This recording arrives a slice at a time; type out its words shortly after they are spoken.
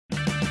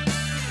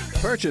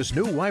Purchase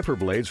new wiper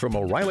blades from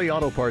O'Reilly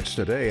Auto Parts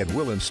today and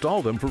we'll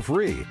install them for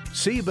free.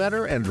 See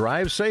better and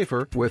drive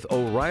safer with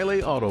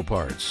O'Reilly Auto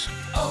Parts.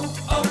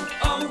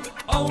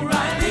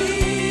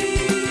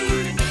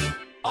 O'Reilly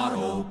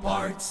Auto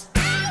Parts.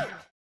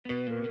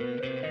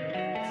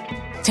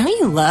 Don't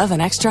you love an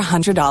extra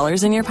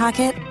 $100 in your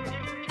pocket?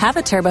 Have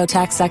a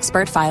TurboTax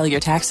expert file your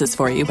taxes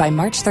for you by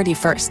March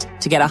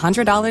 31st to get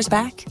 $100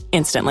 back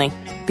instantly.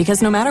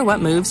 Because no matter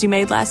what moves you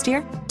made last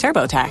year,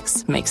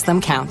 TurboTax makes them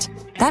count.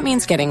 That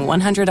means getting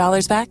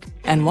 $100 back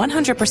and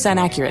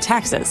 100% accurate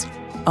taxes,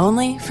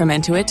 only from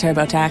Intuit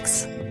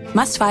TurboTax.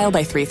 Must file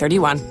by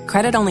 3/31.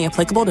 Credit only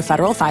applicable to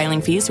federal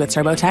filing fees with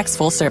TurboTax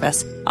full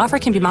service. Offer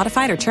can be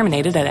modified or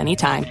terminated at any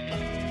time.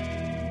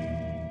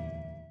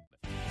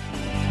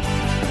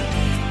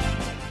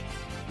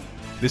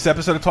 This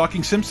episode of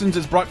Talking Simpsons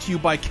is brought to you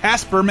by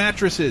Casper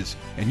Mattresses.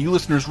 And you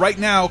listeners right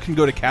now can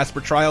go to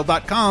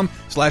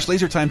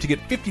CasperTrial.com/lasertime to get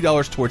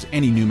 $50 towards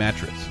any new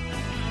mattress.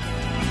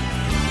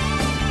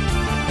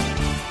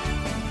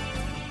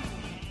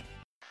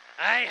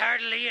 I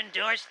heartily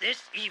endorse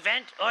this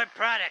event or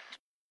product.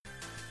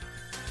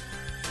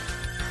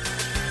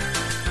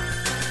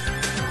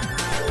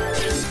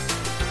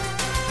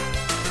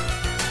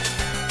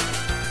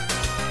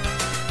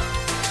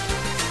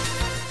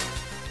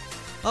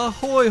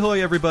 Ahoy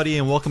hoy everybody,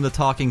 and welcome to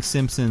Talking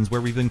Simpsons,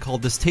 where we've been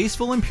called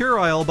distasteful and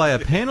puerile by a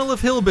panel of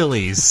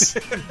hillbillies.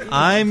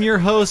 I'm your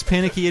host,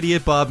 Panicky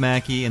Idiot Bob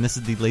Mackey, and this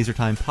is the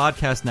LaserTime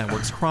Podcast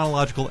Network's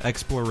chronological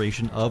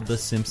exploration of The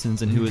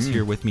Simpsons. And who is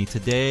here with me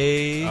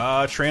today?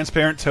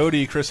 Transparent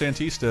Toady, Chris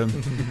Antista.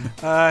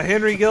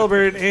 Henry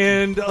Gilbert,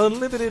 and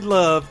unlimited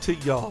love to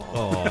y'all.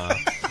 Aww.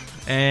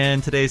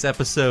 And today's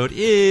episode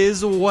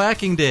is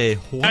Whacking Day.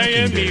 I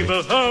am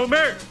evil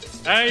Homer.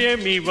 I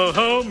am evil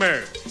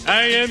Homer.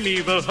 I am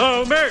evil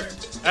Homer.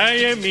 I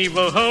am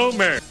evil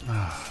Homer.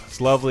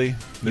 It's lovely.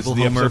 This Evil is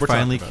the Homer episode we're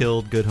finally talking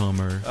killed good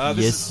Homer.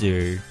 Yes,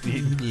 sir.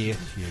 Yes,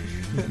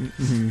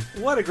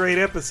 What a great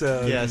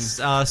episode.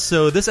 Yes.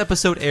 So this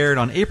episode aired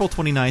on April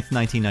 29th,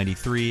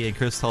 1993. And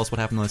Chris, tell us what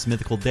happened on this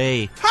mythical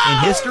day in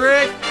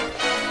history.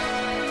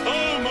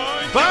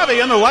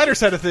 Bobby, on the lighter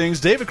side of things,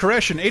 David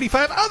Koresh and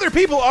 85 other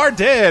people are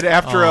dead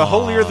after a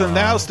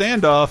holier-than-thou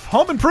standoff.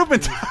 Home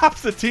Improvement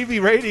tops the TV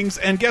ratings,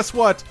 and guess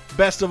what?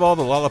 Best of all,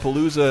 the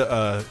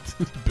Lollapalooza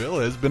bill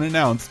has been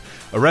announced.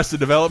 Arrested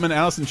Development,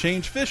 Alice in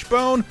Chains,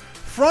 Fishbone,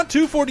 Front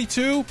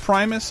 242,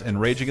 Primus, and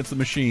Rage Against the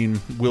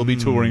Machine will be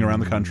touring around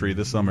the country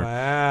this summer.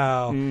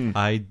 Wow.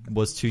 I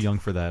was too young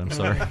for that. I'm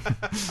sorry.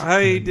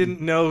 I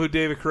didn't know who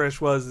David Koresh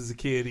was as a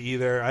kid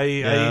either.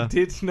 I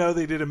did know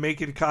they did a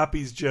making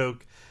copies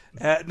joke.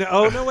 They did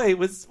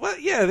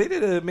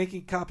a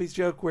making copies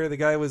joke where the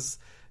guy was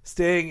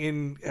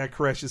staying at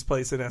Koresh's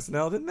place in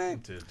SNL, didn't they?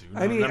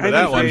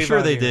 I'm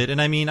sure they did.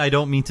 And I mean, I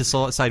don't mean to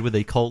side with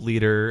a cult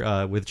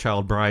leader with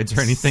child brides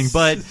or anything,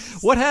 but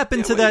what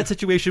happened to that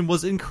situation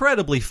was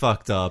incredibly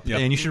fucked up.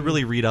 Yep. And you should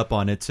really read up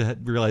on it to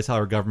realize how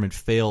our government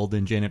failed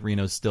and Janet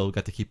Reno still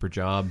got to keep her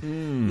job.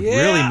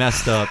 Really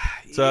messed up.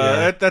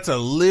 So that's a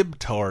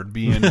libtard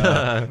being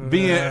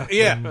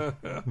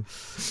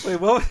Wait,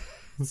 what?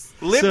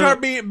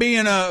 Libtard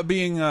being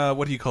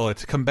what do you call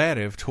it?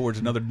 Combative towards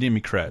another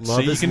Democrat.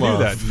 Love so is you can love.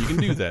 do that. You can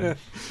do that.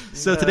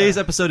 So today's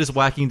episode is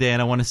Whacking Day,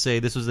 and I want to say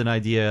this was an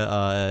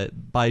idea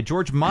by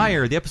George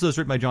Meyer. The episode is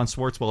written by John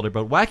Swartzwelder,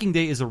 but Whacking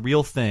Day is a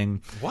real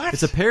thing. What?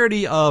 It's a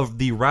parody of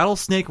the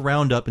Rattlesnake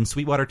Roundup in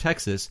Sweetwater,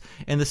 Texas,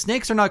 and the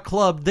snakes are not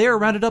clubbed; they are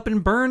rounded up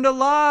and burned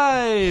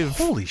alive.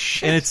 Holy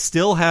shit! And it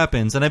still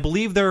happens. And I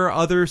believe there are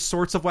other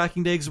sorts of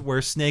Whacking Days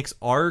where snakes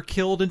are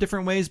killed in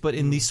different ways, but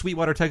in the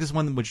Sweetwater, Texas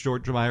one, which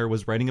George Meyer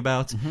was writing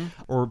about,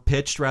 or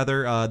pitched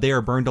rather, they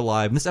are burned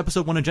alive. And this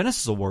episode won a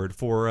Genesis Award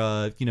for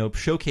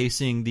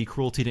showcasing the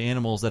cruelty to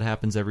animals that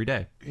happens every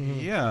day.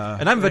 Yeah.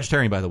 And I'm a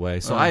vegetarian, by the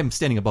way, so I'm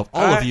standing above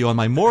all of you on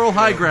my moral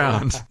high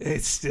ground.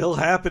 It's still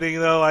happening,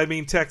 though. I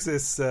mean,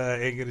 Texas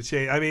ain't going to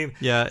change. I mean,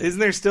 yeah. Isn't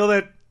there still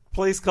that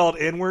place called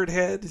N-Word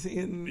Head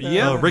in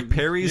Rick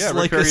Perry's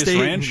estate?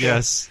 Ranch?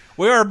 Yes.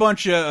 We are a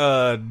bunch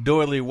of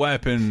doily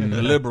wiping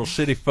liberal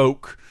city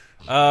folk.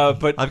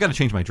 But I've got to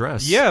change my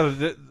dress. Yeah,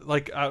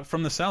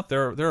 from the South,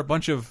 there are a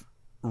bunch of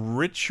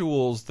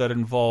rituals that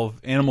involve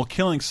animal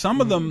killing.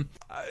 Some of them,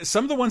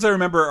 some of the ones I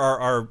remember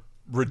are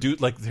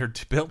reduced, like they're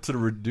built to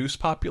reduce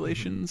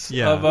populations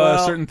of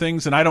certain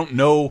things. And I don't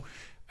know,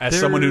 as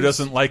someone who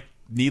doesn't like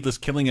needless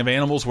killing of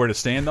animals, where to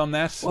stand on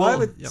that.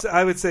 Well,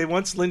 I would say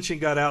once lynching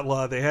got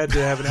outlawed, they had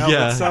to have an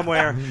outlet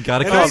somewhere. Got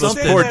to kill some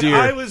poor deer.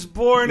 I was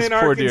born in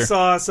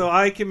Arkansas, so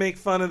I can make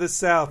fun of the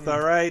South. All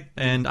right,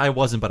 and I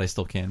wasn't, but I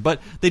still can. But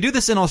they do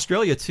this in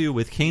Australia too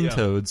with cane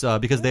toads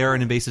because they are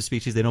an invasive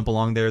species. They don't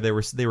belong there. They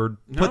were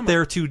put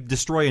there to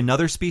destroy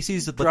another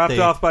species. Dropped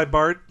off by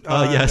Bart.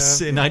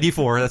 Yes, in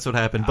 '94. That's what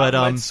happened. But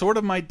it's sort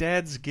of my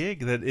dad's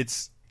gig that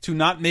it's to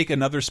not make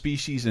another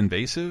species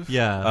invasive.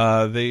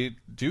 Yeah, they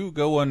do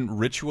go on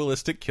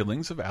ritualistic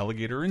killings of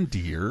alligator and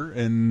deer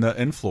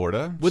in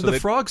Florida. With the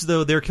frogs,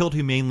 though, they're killed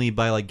humanely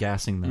by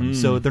gassing them,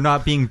 so they're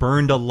not being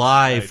burned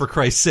alive. For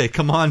Christ's sake,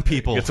 come on,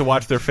 people! Get to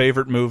watch their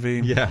favorite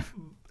movie. Yeah.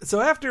 So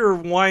after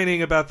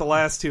whining about the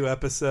last 2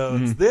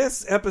 episodes,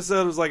 this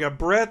episode was like a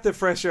breath of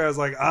fresh air. I was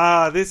like,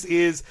 this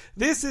is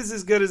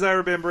as good as I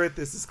remember it.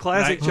 This is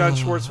classic John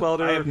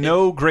Swartzwelder. I have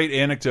no great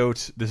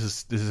anecdote.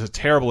 This is a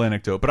terrible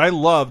anecdote, but I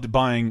loved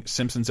buying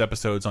Simpsons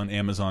episodes on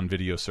Amazon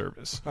Video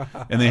Service,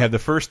 and they had the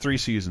first 3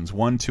 seasons,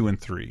 1, 2, and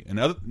 3,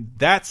 and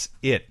that's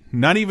it.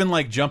 Not even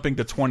like jumping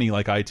to 20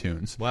 like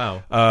iTunes.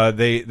 Wow.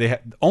 They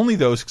had only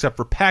those except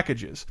for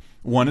packages.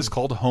 One is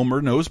called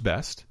Homer Knows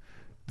Best.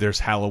 There's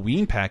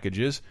Halloween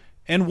packages,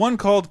 and one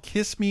called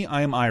Kiss Me,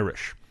 I Am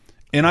Irish.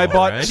 And I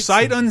bought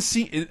sight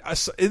unseen.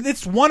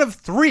 It's one of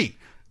 3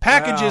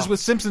 packages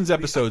with Simpsons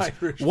episodes.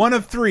 One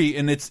of 3,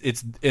 and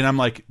and I'm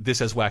like, this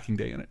has Whacking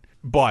Day in it.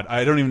 But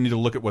I don't even need to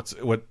look at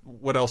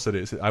what else it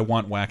is. I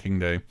want Whacking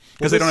Day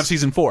because they don't have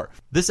season 4.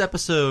 This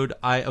episode,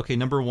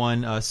 number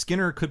 1,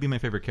 Skinner could be my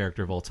favorite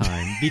character of all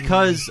time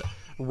because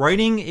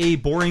writing a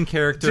boring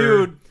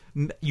character. Dude.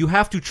 You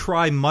have to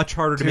try much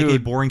harder to make a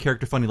boring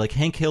character funny. Like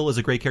Hank Hill is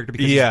a great character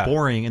because he's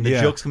boring and the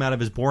jokes come out of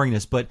his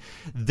boringness. But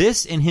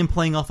this and him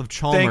playing off of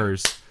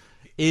Chalmers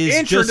is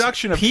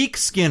introduction just peak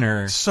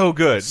Skinner. So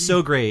good,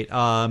 so great.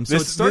 So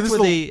it starts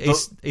with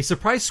a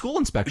surprise school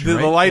inspection.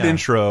 The light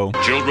intro.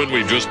 Children,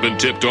 we've just been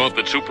tipped off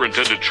that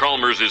Superintendent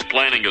Chalmers is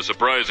planning a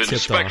surprise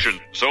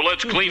inspection. So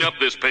let's clean up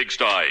this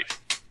pigsty.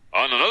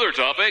 On another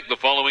topic, the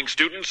following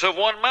students have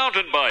won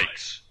mountain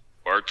bikes: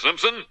 Bart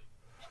Simpson,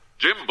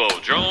 Jimbo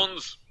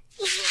Jones,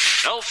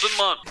 Nelson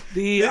Munt.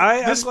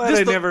 I'm glad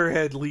I never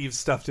had leaves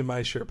stuffed in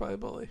my shirt by a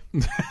bully.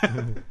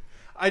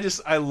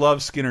 I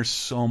love Skinner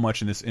so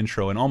much in this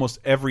intro, and almost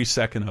every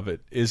second of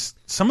it is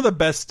some of the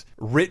best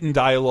written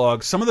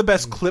dialogue, some of the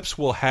best clips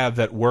we'll have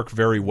that work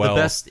very well.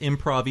 The best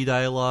improv-y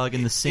dialogue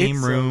in the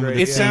same room with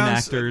the same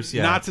actors.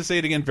 Yeah. Not to say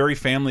it again, very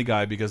Family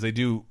Guy, because they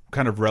do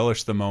kind of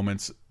relish the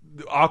moments.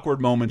 Awkward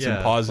moments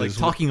and pauses, like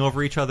talking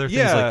over each other,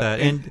 things like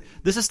that. And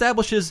this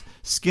establishes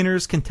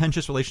Skinner's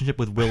contentious relationship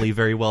with Willie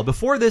very well.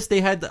 Before this,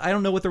 they had, I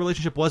don't know what the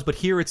relationship was, but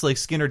here it's like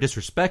Skinner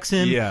disrespects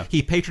him,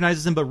 he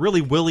patronizes him, but really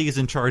Willie is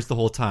in charge the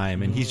whole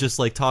time, and he's just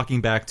like talking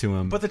back to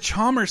him. But the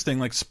Chalmers thing,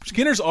 like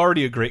Skinner's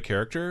already a great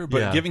character,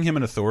 but giving him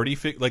an authority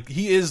figure, like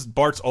he is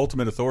Bart's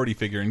ultimate authority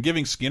figure, and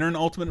giving Skinner an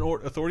ultimate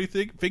authority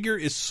figure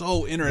is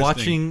so interesting.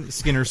 Watching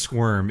Skinner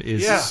squirm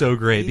is so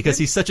great because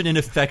he's such an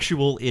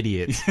ineffectual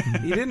idiot.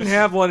 He didn't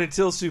have one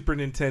until Super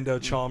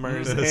Nintendo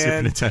Chalmers,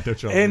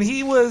 and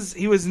he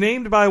was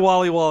named by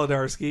Wally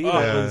Wolodarski.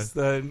 That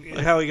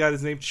was how he got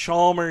his name.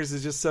 Chalmers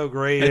is just so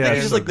great. And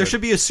he's just like, there should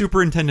be a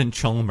Superintendent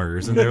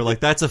Chalmers, and they're like,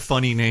 that's a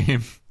funny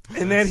name.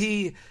 And then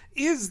he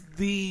is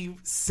the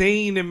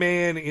sane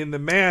man in the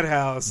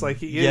madhouse. Like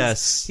he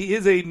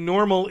is a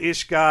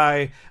normal-ish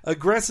guy,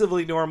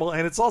 aggressively normal,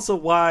 and it's also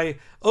why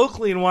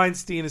Oakley and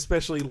Weinstein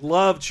especially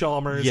love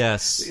Chalmers.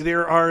 Yes,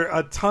 there are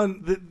a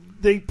ton.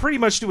 They pretty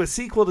much do a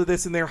sequel to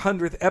this in their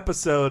 100th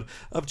episode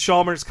of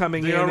Chalmers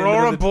coming in. The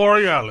Aurora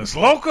Borealis,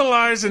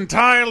 localized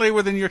entirely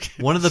within your...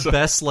 One of the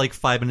best,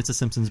 5 minutes of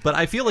Simpsons. But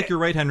I feel like you're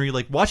right, Henry.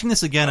 Like, watching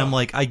this again, I'm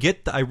like, I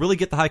really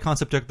get the high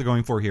concept they're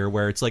going for here,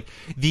 where it's like,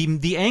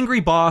 the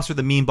angry boss or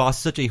the mean boss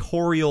is such a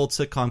hoary old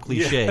sitcom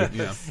cliche.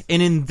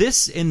 And in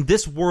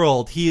this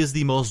world, he is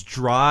the most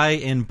dry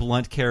and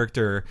blunt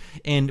character.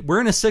 And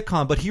we're in a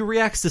sitcom, but he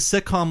reacts to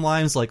sitcom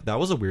lines like, that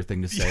was a weird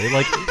thing to say.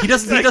 Like, he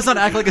does not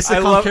act like a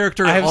sitcom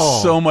character at all.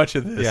 So much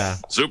of this. Yeah.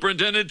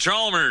 Superintendent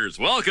Chalmers,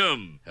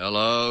 welcome.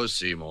 Hello,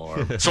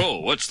 Seymour. So,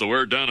 what's the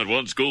word down at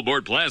One School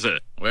Board Plaza?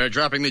 We're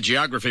dropping the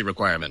geography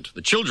requirement.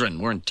 The children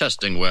weren't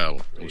testing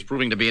well. It was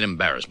proving to be an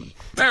embarrassment.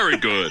 Very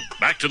good.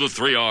 Back to the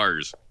 3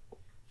 R's.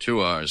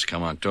 2 R's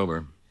come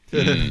October.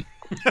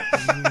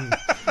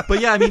 But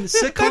yeah, I mean,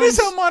 sitcoms... That is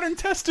how modern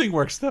testing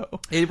works,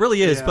 though. It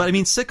really is. Yeah. But I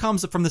mean,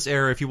 sitcoms from this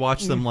era, if you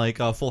watch them like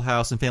Full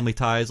House and Family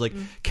Ties, like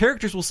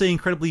characters will say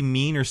incredibly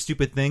mean or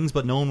stupid things,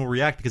 but no one will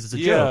react because it's a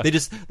joke.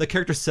 The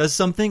character says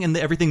something and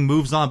everything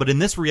moves on. But in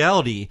this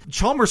reality,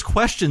 Chalmers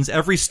questions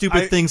every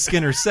stupid thing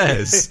Skinner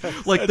says.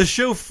 Like the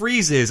show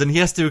freezes and he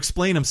has to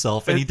explain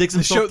himself, and he digs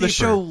himself deeper. The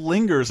show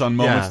lingers on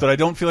moments that I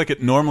don't feel like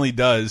it normally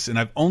does, and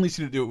I've only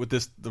seen it do it with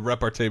the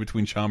repartee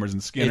between Chalmers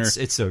and Skinner.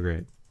 It's so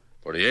great.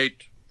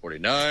 48,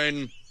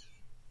 49,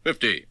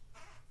 50.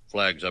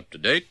 Flags up to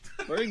date.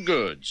 Very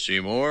good,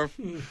 Seymour.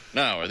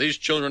 Now, are these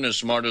children as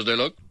smart as they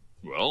look?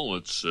 Well,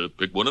 let's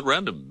pick one at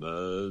random.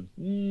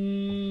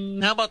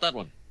 How about that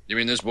one? You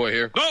mean this boy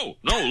here? No,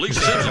 Lisa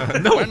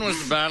Simpson. No. When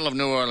was the Battle of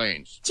New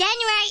Orleans?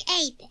 January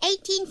 8th,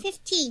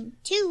 1815,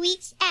 2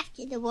 weeks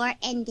after the war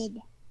ended.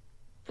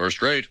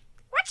 First rate.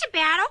 What's a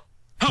battle?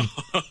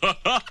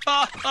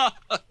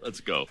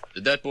 Let's go.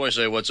 Did that boy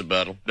say, what's a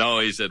battle? No,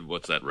 he said,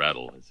 what's that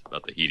rattle? It's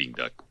about the heating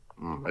duct.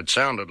 It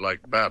sounded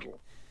like battle.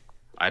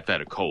 I've had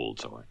a cold,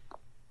 so I...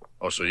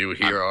 Oh, so you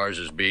hear ours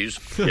as bees?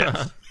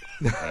 Yes.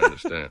 I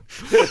understand.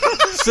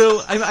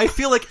 So I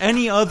feel like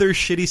any other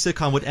shitty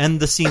sitcom would end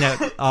the scene at,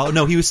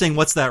 no, he was saying,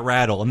 what's that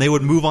rattle? And they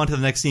would move on to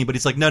the next scene, but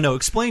he's like, no,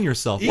 explain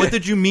yourself. Yeah. What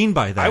did you mean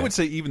by that? I would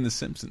say even The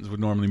Simpsons would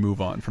normally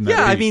move on from that.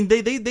 Yeah, I mean,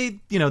 they do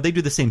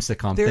the same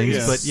sitcom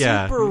things, but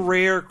super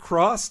rare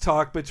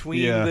crosstalk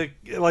between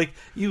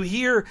you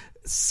hear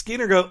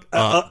Skinner go,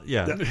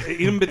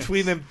 in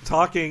between them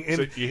talking. And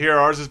so you hear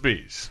ours is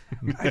B's.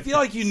 I feel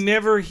like you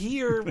never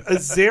hear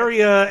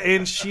Azaria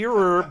and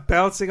Shearer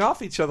bouncing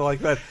off each other like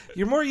that.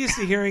 You're more used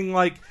to hearing,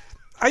 like,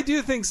 I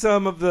do think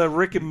some of the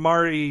Rick and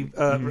Marty...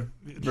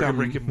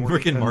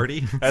 Rick and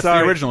Marty? That's the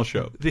original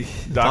show.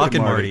 Doc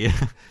and Marty.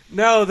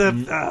 No,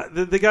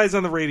 the guys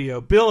on the radio,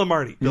 Bill and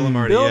Marty. Bill and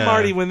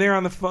Marty, when they're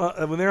on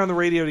the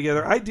radio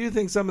together, I do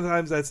think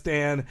sometimes that's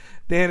Dan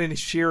and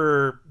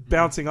Shearer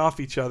bouncing off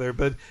each other,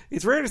 but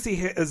it's rare to see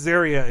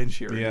Azaria and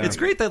Shearer. Yeah. It's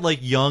great that like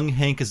young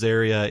Hank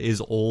Azaria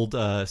is old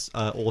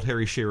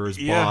Harry Shearer's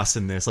boss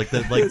in this,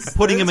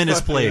 putting him in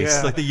his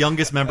place, like the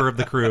youngest member of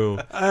the crew.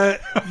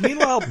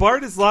 Meanwhile,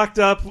 Bart is locked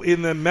up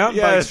in the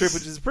mountain bike strip,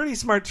 which is a pretty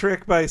smart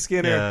trick by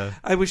Skinner. Yeah.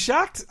 I was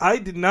shocked. I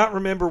did not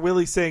remember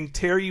Willie saying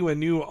 "tear you a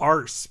new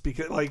arse,"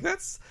 because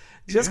that's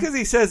just because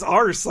he says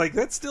arse,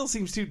 that still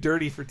seems too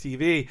dirty for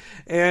TV.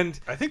 And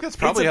I think that's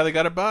probably how they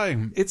got it by.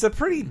 It's a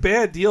pretty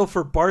bad deal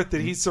for Bart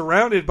that he's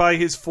surrounded by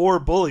his 4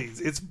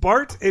 bullies. It's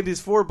Bart and his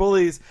 4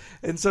 bullies,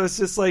 and so it's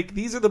just like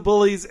these are the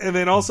bullies, and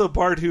then also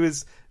Bart, who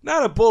is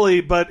not a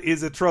bully but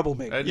is a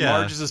troublemaker. And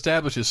Marge is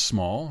established as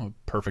small, a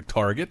perfect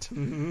target,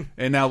 and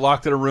now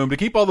locked in a room to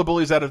keep all the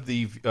bullies out of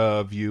the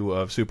view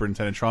of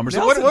Superintendent Chalmers.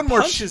 Nelson one more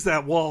punches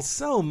that wall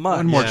so much.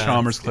 One more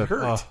Chalmers clip.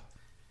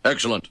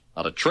 Excellent.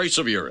 Not a trace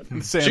of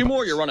urine.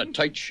 Seymour, you're on a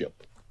tight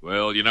ship.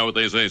 Well, you know what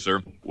they say,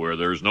 sir. Where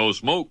there's no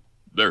smoke,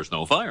 there's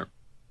no fire.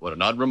 What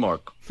an odd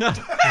remark.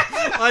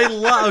 I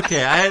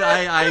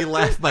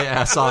laughed my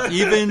ass off,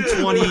 even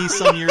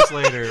 20-some years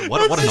later.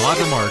 What an odd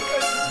remark.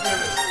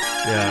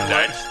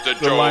 Yeah, that's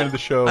the line of the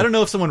show. I don't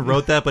know if someone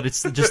wrote that, but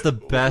it's just the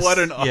best. What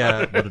an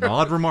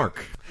odd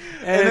remark.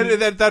 And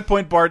then at that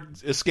point,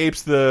 Bart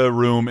escapes the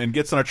room and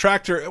gets on a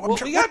tractor. Well,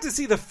 we got to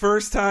see the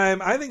first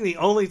time, I think the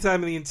only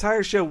time in the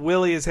entire show,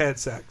 Willie has had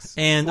sex.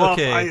 And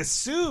I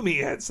assume he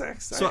had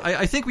sex. So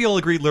I think we all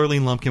agreed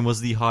Lurleen Lumpkin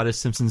was the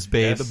hottest Simpsons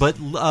babe, but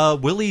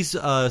Willie's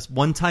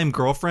one-time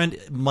girlfriend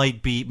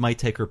might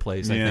take her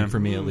place. I think, for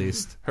me at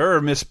least. Her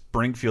or Miss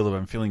Brinkfield,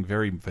 I'm feeling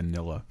very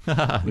vanilla.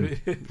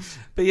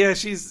 But yeah,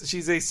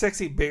 she's a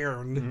sexy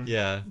bairn.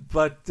 Yeah,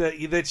 but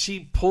that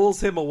she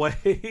pulls him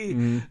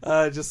away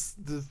just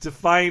to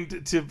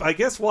I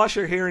guess wash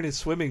her hair in his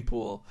swimming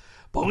pool.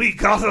 But we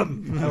got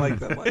him. I like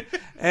that line.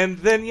 And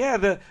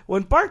then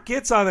when Bart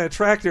gets on that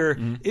tractor,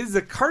 it is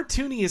the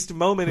cartooniest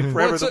moment in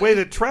forever. The way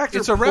the tractor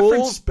it's a pulls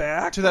reference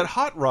back to that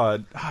hot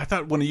rod. I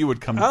thought one of you would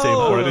come to the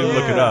table for it. I didn't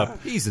look it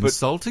up. He's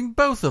insulting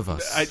both of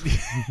us.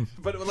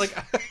 But a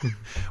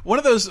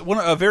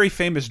very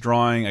famous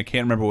drawing. I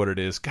can't remember what it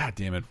is. God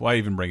damn it! Why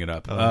even bring it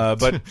up?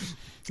 But.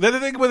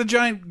 The thing with a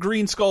giant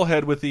green skull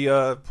head with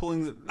the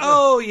pulling.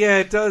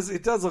 It does.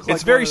 It does look like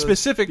it's very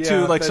specific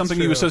to something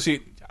you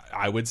associate.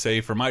 I would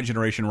say for my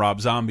generation,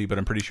 Rob Zombie, but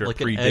I'm pretty sure it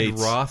predates. An Ed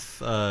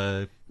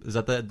Roth. Is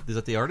that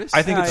the artist?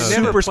 I think it's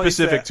super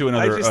specific to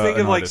another. I just think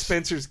of artist.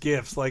 Spencer's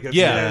Gifts,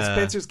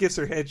 Spencer's Gifts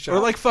are headshots, or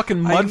like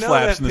fucking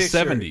Mudflaps in the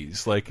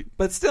 '70s.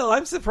 But still,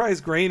 I'm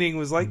surprised Groening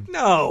was like,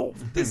 no,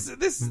 this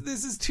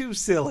is too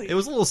silly. It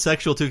was a little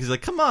sexual too, because he's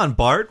like, come on,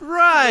 Bart,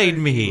 ride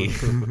me.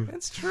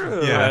 That's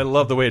true. Yeah, I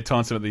love the way it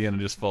taunts him at the end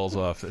and just falls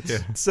off.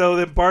 So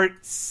then Bart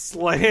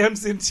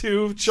slams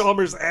into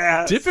Chalmers'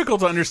 ass. Difficult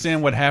to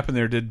understand what happened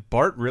there. Did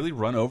Bart really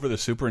run over the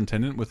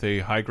superintendent with a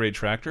high-grade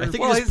tractor? I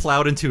think he just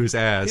plowed into his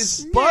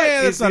ass. But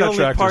it's the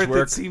only part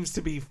that seems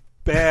to be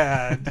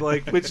bad,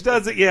 which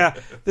doesn't. Yeah,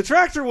 the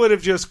tractor would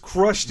have just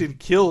crushed and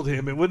killed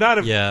him. It would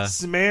not have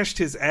smashed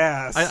his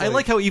ass. I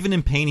like how even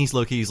in pain he's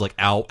low-key. He's like,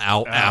 ow,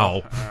 ow,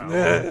 ow.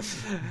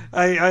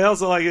 I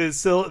also like it.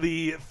 So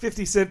the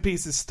 50-cent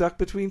piece is stuck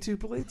between 2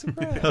 plates of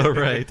bread. Oh,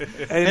 right.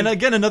 And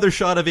again, another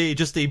shot of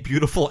just a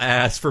beautiful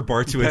ass for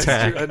Bart to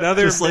attack.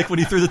 Just like when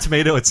he threw the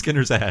tomato at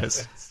Skinner's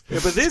ass. Yeah,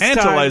 but this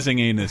tantalizing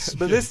anus.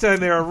 But this time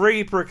there are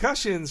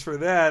repercussions for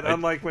that,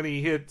 unlike when he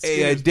hit.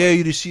 Hey, I dare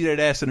you to see that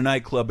ass in a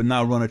nightclub and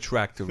not run a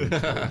tractor.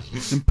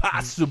 It's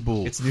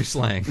impossible. It's new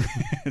slang.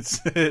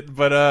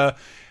 But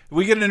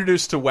we get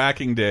introduced to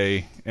Whacking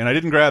Day, and I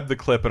didn't grab the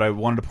clip, but I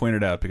wanted to point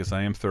it out because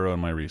I am thorough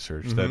in my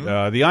research.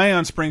 That the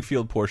Ion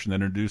Springfield portion that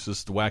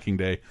introduces to Whacking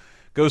Day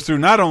goes through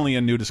not only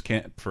a nudist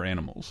camp for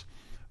animals,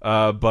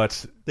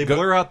 but they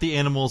blur out the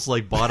animals'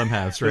 bottom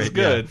halves, right? It's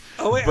good. Yeah.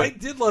 Oh wait, I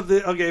did love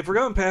the. Okay, if we're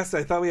going past it,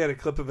 I thought we had a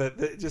clip of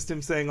it, just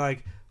him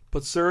saying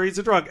but sir, he's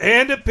a drunk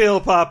and a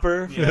pill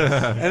popper. Yes.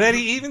 And then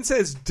he even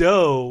says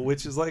dough,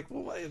 which is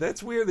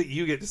that's weird that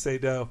you get to say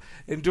dough.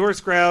 And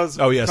Doris Grouse.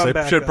 Oh yes,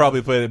 I should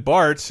probably play that.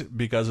 Bart,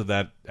 because of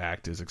that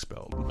act, is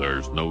expelled.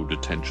 There's no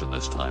detention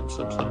this time,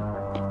 Simpson.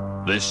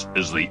 This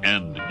is the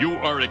end. You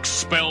are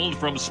expelled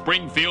from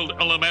Springfield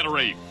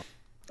Elementary.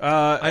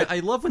 I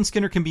love when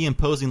Skinner can be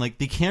imposing.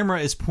 The camera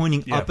is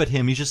pointing up at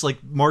him. He's just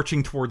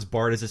marching towards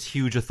Bart as this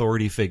huge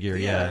authority figure.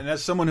 Yeah, and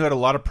as someone who had a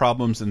lot of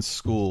problems in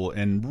school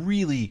and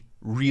really,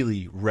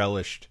 really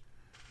relished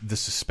the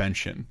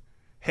suspension.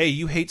 Hey,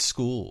 you hate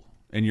school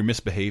and you're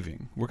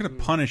misbehaving. We're going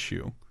to punish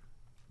you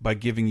by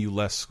giving you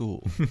less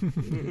school.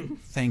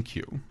 Thank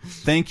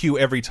you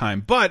every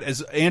time. But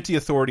as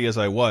anti-authority as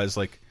I was,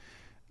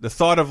 the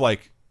thought of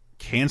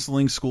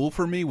canceling school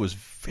for me was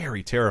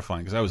very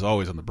terrifying because I was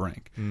always on the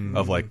brink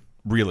of like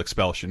real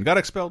expulsion. Got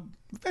expelled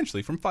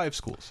eventually from 5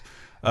 schools.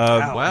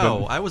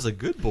 Wow, I was a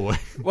good boy.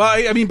 Well,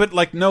 I mean, but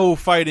like no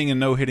fighting and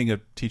no hitting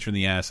a teacher in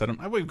the ass.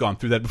 We've gone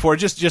through that before.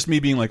 Just me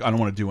being like, I don't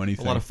want to do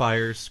anything. A lot of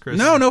fires, Chris.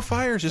 No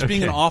fires. Just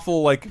being an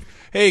awful like,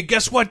 hey,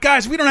 guess what,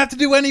 guys? We don't have to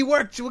do any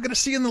work. We're gonna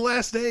see you in the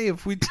last day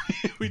if we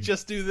we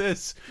just do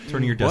this.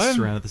 Turning your desks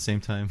around at the same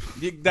time.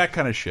 That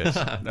kind of shit.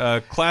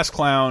 Class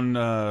clown.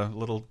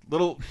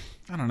 Little.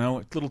 I don't know,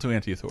 a little too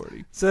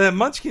anti-authority. It's a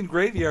Munchkin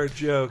graveyard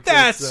joke.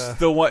 That's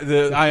the one.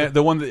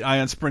 The one that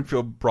Ian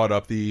Springfield brought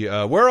up. The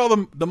where are all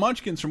the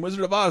Munchkins from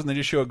Wizard of Oz? And they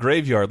just show a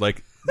graveyard.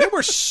 Like there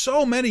were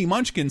so many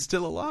Munchkins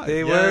still alive.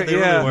 They really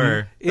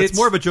were. It's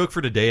more of a joke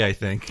for today, I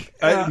think.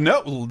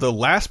 No, the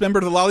last member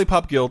of the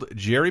Lollipop Guild,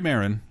 Jerry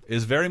Marin,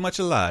 is very much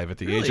alive at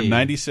the age of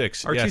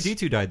 96.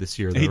 R2-D2 died this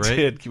year, though, he right?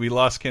 did. We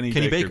lost Kenny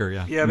Baker.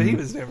 Yeah, but he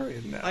was never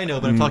in that. I know,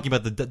 but I'm talking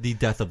about the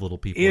death of little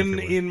people.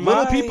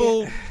 Little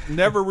people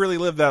never really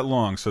live that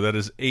long, so that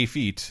is a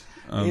feat.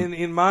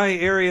 In my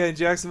area in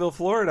Jacksonville,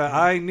 Florida,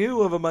 I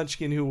knew of a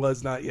Munchkin who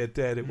was not yet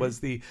dead. It was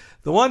the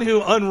one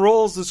who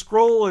unrolls the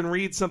scroll and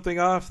reads something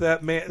off.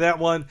 That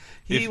one,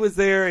 he was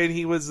there, and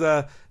he was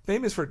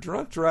famous for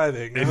drunk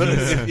driving.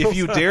 If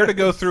you dare to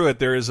go through it,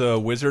 there is a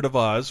Wizard of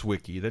Oz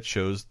wiki that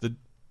shows the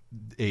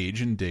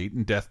age and date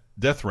and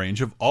death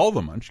range of all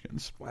the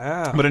Munchkins.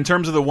 Wow! But in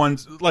terms of the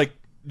ones like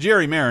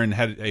Jerry Marin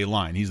had a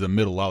line. He's the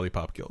middle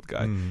Lollipop Guild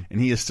guy, and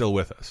he is still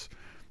with us.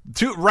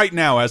 Right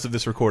now, as of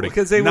this recording,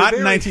 because they not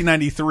in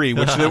 1993.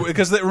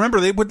 Because remember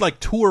they would like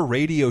tour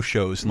radio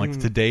shows and like the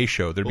Today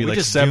Show. There'd be like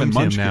 7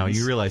 Munchkins. Now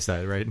you realize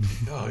that, right?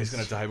 Oh, he's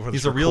gonna die before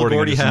he's this a real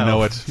Gordie Howe.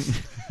 Know it.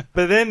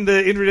 But then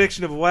the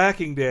introduction of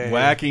Whacking Day.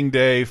 Whacking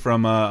Day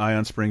from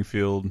Ian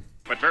Springfield.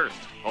 But first,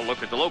 a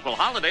look at the local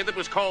holiday that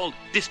was called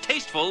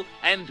Distasteful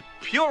and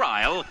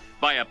Puerile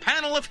by a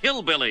panel of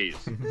hillbillies.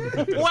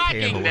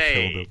 Whacking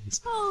Day.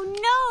 Oh,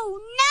 no!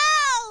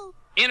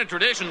 In a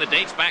tradition that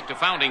dates back to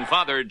founding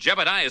father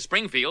Jebediah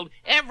Springfield,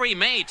 every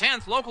May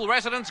 10th, local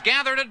residents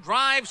gather to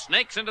drive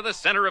snakes into the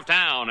center of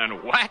town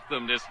and whack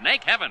them to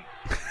snake heaven.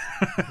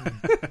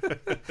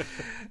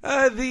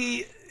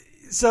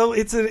 So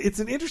it's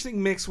an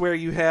interesting mix where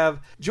you have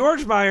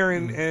George Meyer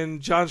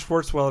and John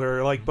Swartzwelder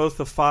are like both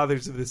the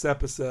fathers of this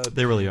episode.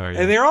 They really are,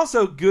 yeah. And they're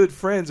also good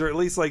friends, or at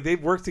least like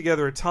they've worked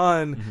together a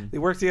ton. They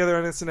worked together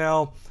on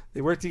SNL.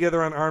 They worked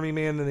together on Army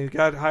Man, and they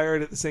got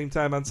hired at the same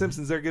time on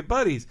Simpsons. They're good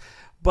buddies.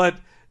 But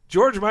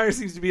George Meyer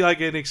seems to be like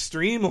an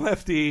extreme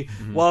lefty,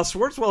 while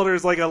Swartzwelder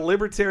is like a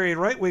libertarian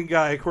right-wing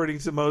guy, according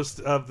to most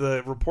of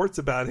the reports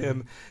about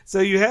him. So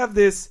you have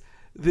this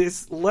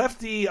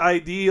lefty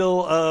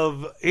ideal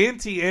of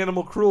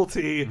anti-animal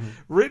cruelty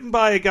written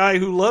by a guy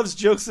who loves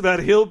jokes about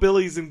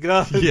hillbillies and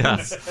guns. Yeah.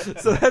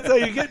 So that's how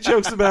you get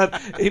jokes about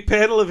a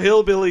panel of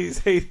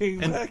hillbillies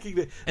hating Whacking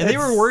Day. And they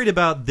were worried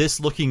about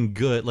this looking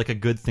good, like a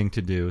good thing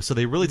to do. So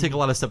they really take a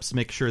lot of steps to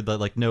make sure that,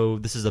 like, no,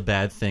 this is a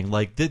bad thing.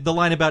 Like, the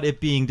line about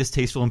it being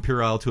distasteful and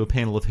puerile to a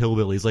panel of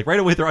hillbillies, like, right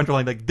away they're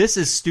underlining, like, this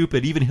is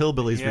stupid. Even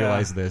hillbillies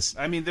realize this.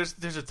 I mean,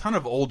 there's a ton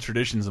of old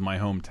traditions in my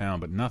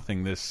hometown, but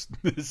nothing this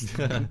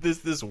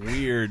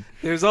weird.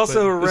 There's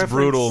also a reference.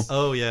 Brutal.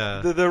 Oh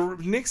yeah, the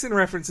Nixon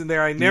reference in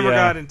there. I never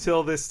got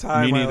until this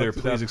time. Me neither.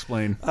 Please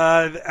explain.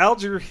 The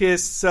Alger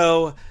Hiss.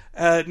 So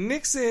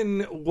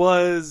Nixon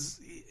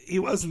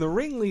wasn't the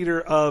ringleader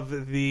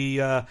of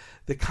the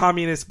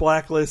communist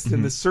blacklist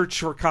and the search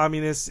for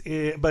communists,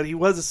 but he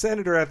was a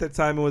senator at that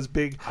time and was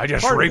big. I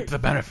just raped the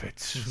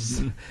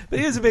benefits. But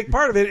he was a big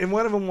part of it, and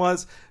one of them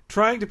was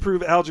trying to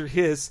prove Alger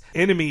Hiss,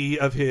 enemy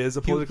of his,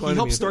 a political enemy. He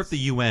helped start the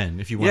UN,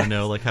 if you want to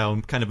know like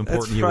how kind of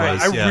important he right.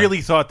 was. I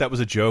really thought that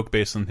was a joke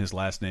based on his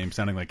last name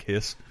sounding like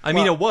Hiss. I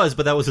mean, it was,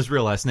 but that was his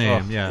real last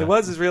name. Yeah, it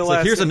was his real last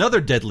name. Here's name.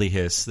 Another deadly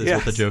hiss. That's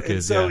what the joke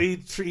is. So he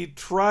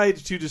tried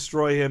to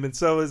destroy him, and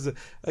so it was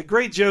a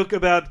great joke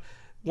about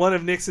one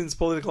of Nixon's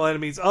political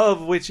enemies,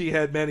 of which he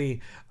had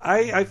many.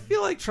 I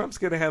feel like Trump's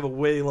going to have a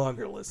way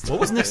longer list. What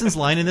was Nixon's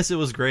line in this? It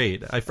was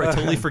great. I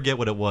totally forget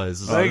what it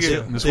was.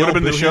 This would have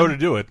been the show to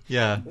do it.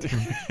 Yeah.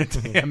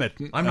 Damn it.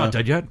 I'm not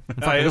dead yet. In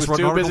fact, I just wrote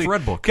an article for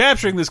Red Book.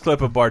 Capturing this clip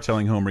of Bart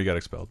telling Homer he got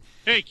expelled.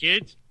 Hey,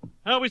 kids.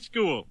 How was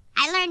school?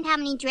 I learned how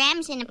many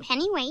drams in a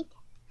pennyweight.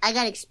 I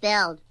got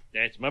expelled.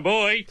 That's my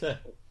boy.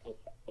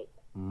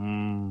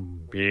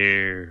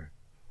 Beer.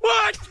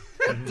 What?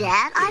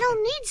 Dad, I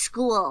don't need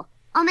school.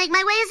 I'll make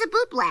my way as a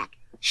bootblack.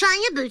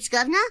 Shine your boots,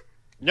 governor.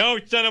 No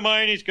son of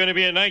mine is going to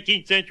be a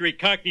 19th century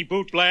Cockney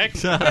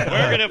bootblack.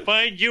 We're going to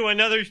find you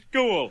another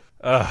school.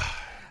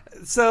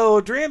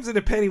 So drams in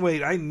a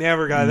pennyweight, I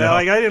never got that.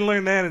 Like I didn't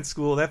learn that in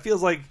school. That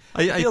feels like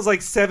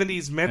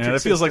 70s metric. Yeah,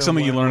 that feels like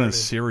something you learn in a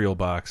cereal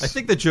box. I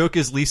think the joke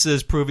is Lisa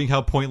is proving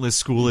how pointless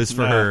school is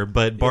for her,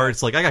 but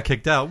Bart's like, I got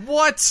kicked out.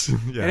 What?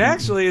 Yeah. And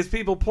actually, as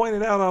people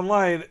pointed out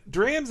online,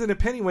 drams in a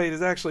pennyweight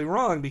is actually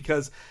wrong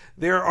because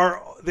there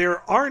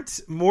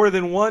aren't more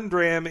than one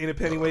dram in a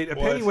pennyweight. A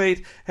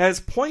pennyweight has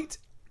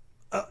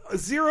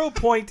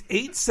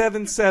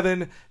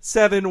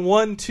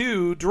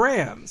 0.877712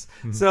 drams.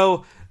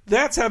 So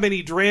That's how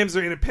many drams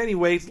are in a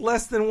pennyweight.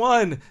 Less than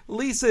one.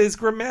 Lisa is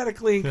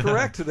grammatically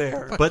incorrect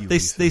there. But they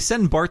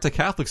send Bart to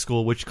Catholic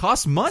school, which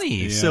costs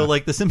money. Yeah. So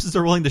like the Simpsons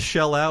are willing to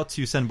shell out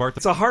to send Bart to...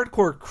 It's a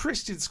hardcore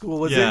Christian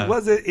school. Yeah.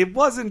 It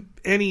wasn't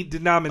any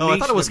denomination. Oh, I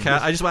thought it was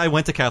I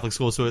went to Catholic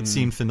school, so it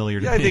seemed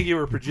familiar to me. I think you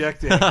were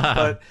projecting.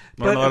 But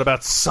Learn a lot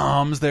about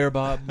Psalms there,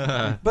 Bob.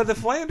 But the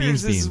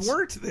Flanderses Beans.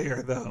 weren't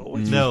there, though,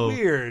 which No. was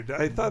weird.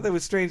 I thought that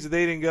was strange that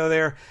they didn't go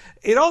there.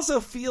 It also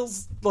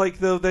feels like,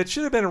 though, that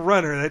should have been a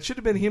runner. That should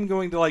have been him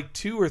going to like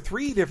 2 or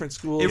 3 different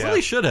schools. It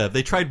really should have.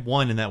 They tried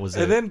one, and that was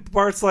it. And then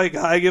Bart's like,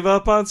 I give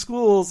up on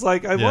schools.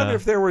 Like, I wonder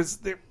if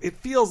it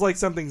feels like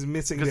something's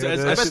missing there.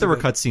 I bet there were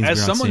cutscenes.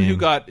 As someone who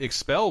got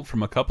expelled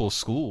from a couple of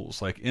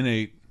schools, like in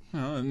a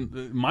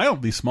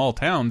mildly small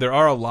town, there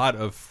are a lot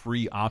of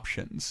free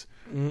options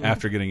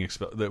after getting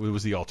expelled. It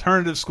was the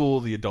alternative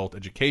school, the adult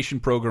education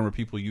program where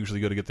people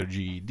usually go to get their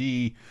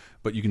GED,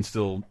 but you can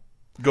still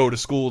go to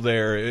school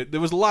there. There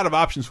was a lot of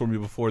options for me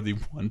before the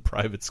one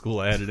private school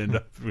I had to end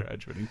up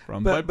graduating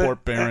from. My poor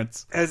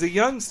parents. As a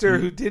youngster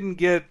who didn't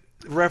get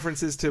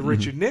references to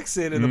Richard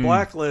Nixon in the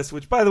Blacklist,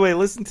 which, by the way,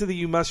 listen to the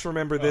You Must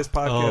Remember This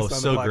podcast on the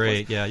so Blacklist.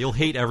 great. Yeah, you'll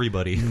hate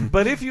everybody.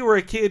 But if you were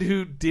a kid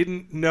who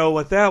didn't know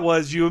what that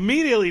was, you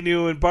immediately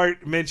knew when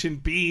Bart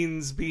mentioned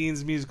beans,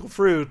 musical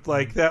fruit.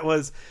 Like, that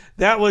was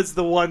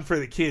the one for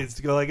the kids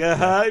to go like,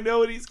 I know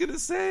what he's going to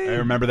say. I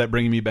remember that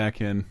bringing me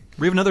back in.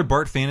 We have another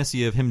Bart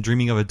fantasy of him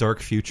dreaming of a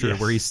dark future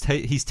where he's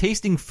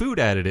tasting food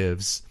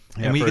additives.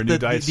 Yeah, and we get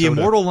the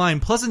immortal line,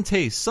 pleasant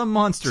taste, some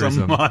monsterism.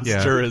 Some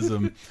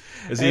monsterism.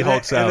 As he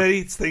hulks out. And then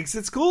he thinks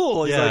it's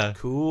cool. He's like,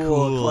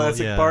 cool.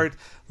 Classic Bart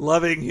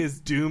loving his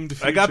doomed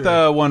future. I got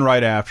the one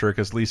right after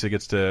because Lisa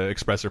gets to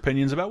express her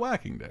opinions about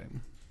Whacking Day.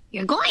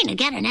 You're going to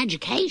get an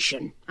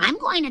education. I'm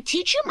going to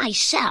teach you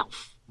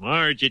myself.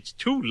 Marge, it's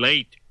too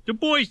late. The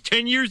boy's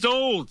 10 years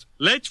old.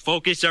 Let's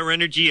focus our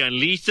energy on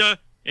Lisa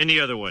and the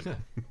other one.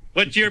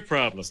 What's your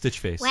problem? Stitch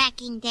face.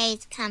 Whacking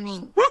Day's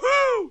coming.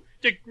 Woohoo!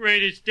 The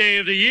greatest day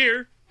of the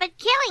year. But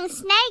killing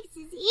snakes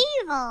is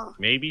evil.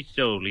 Maybe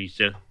so,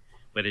 Lisa.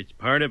 But it's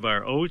part of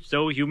our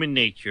oh-so-human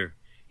nature.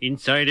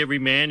 Inside every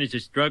man is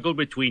a struggle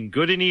between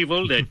good and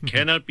evil that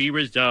cannot be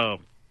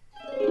resolved.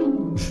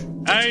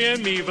 I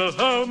am evil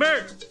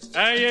Homer.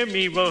 I am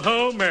evil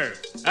Homer.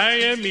 I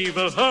am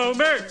evil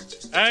Homer.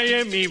 I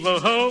am evil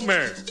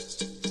Homer.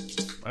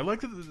 I like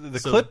the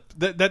clip.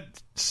 That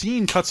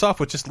scene cuts off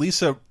with just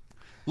Lisa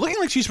looking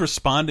like she's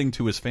responding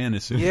to his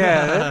fantasy.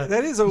 Yeah,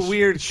 that is a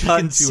weird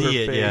cut to her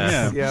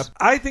face. Yeah.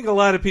 I think a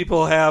lot of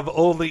people have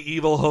only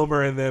evil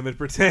Homer in them and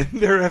pretend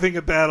they're having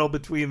a battle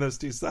between those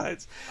two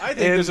sides. I think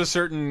there's a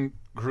certain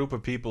group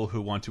of people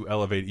who want to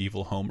elevate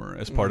evil Homer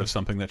as part of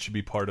something that should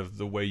be part of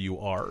the way you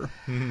are.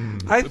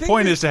 The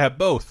point is to have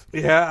both.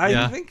 Yeah,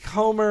 I think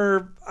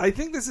Homer... I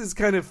think this is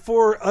kind of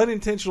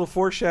unintentional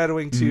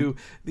foreshadowing to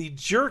the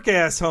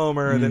jerk-ass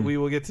Homer that we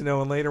will get to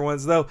know in later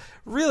ones. Though,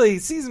 really,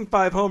 Season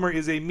 5 Homer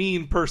is a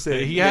mean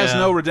person. He has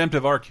no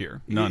redemptive arc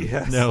here. None.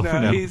 Yes, No.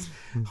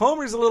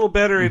 Homer's a little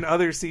better in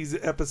other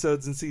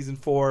episodes in Season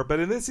 4, but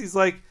in this he's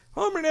like,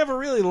 Homer never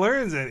really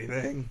learns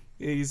anything.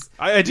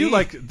 I do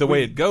like the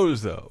way it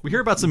goes, though. We hear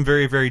about some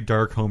very, very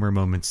dark Homer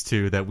moments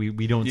too that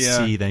we don't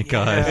see. Thank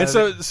God. And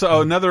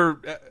so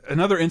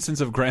another instance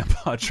of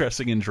Grandpa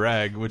dressing in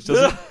drag, which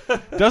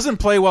doesn't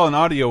play well in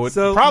audio. It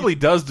probably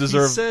does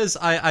deserve. He says,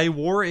 "I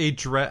wore a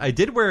dress. I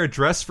did wear a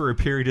dress for a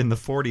period in the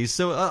 '40s."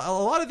 So a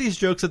lot of these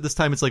jokes at this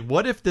time, it's like,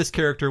 what if this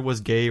character was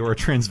gay or a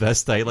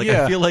transvestite? Like,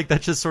 I feel like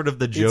that's just sort of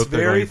the joke. It's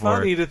very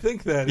funny to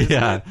think that. Isn't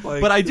it?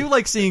 Like, but I do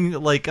like seeing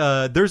like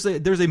there's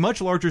a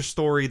much larger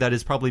story that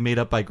is probably made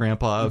up by Grandpa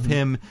of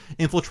him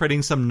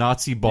infiltrating some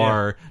Nazi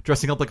bar,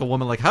 dressing up like a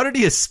woman. Like, how did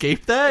he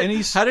escape that?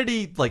 And how did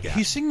he like?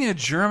 He's singing a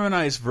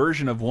Germanized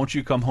version of "Won't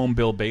You Come Home,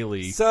 Bill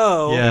Bailey."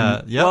 So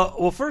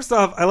well, first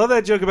off, I love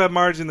that joke about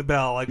Marge and the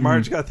bell. Like,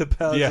 Marge got the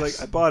bell. Yes.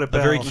 Like, I bought a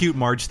bell. A very cute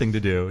Marge thing to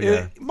do.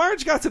 Yeah,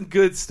 Marge got some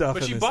good stuff.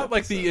 But she bought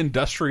like the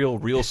industrial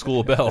real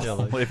school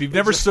bell. If you've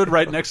never stood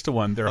right next to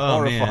one, they're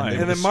horrifying.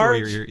 And then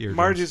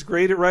Marge is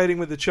great at writing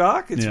with the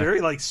chalk. It's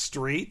very like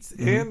straight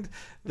and.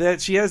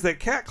 That she has that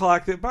cat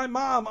clock that my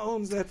mom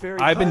owns that very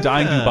I've been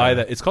dying to buy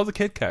that. It's called the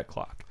Kit Kat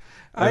clock.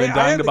 I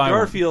had the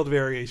Garfield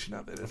variation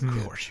of it. Of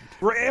course you did.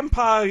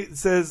 Grandpa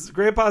says,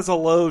 Grandpa's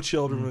hello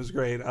children was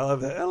great. I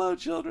love that. Hello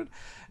children.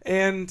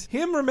 And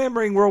him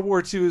remembering World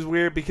War II is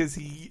weird because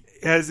he,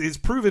 as is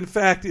proven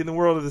fact in the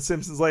world of The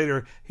Simpsons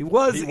later, he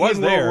was in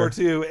World War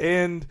II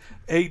and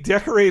a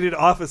decorated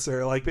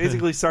officer, like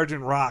basically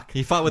Sergeant Rock.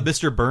 He fought with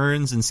Mr.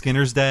 Burns and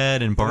Skinner's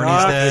dad and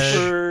Barney's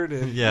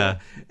dad.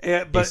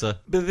 But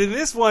in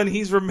this one,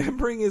 he's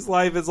remembering his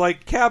life as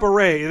like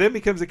cabaret. It then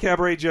becomes a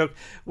cabaret joke,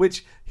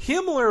 which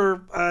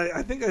Himmler,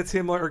 I think that's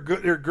Himmler or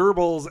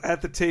Goebbels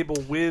at the table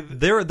with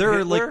There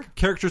are like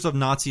characters of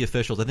Nazi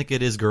officials. I think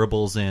it is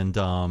Goebbels and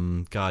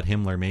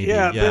Himmler maybe.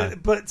 Yeah.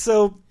 But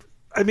so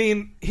I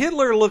mean,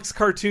 Hitler looks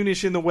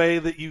cartoonish in the way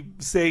that you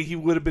say he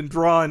would have been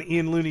drawn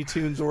in Looney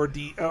Tunes or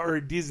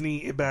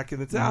Disney back in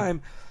the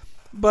time.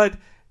 But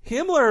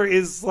Himmler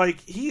is like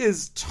he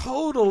is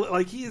total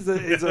like he is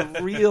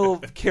a real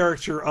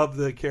caricature of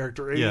the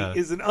character. Yeah. He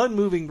is an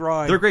unmoving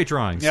drawing. They're great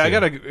drawings. Yeah, too.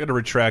 I gotta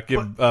retract.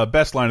 Give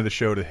best line of the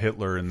show to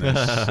Hitler in this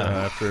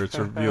after it's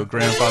revealed.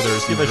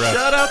 Grandfather's Give a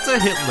shout out to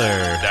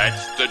Hitler.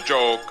 That's the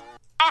joke.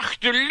 Ach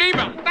du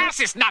Lieber, das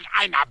ist not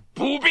einer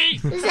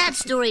Bubi. Is that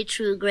story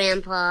true,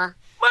 Grandpa?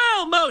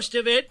 Well, most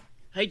of it.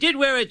 I did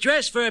wear a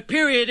dress for a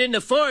period in the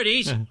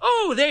 40s.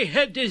 Oh, they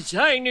had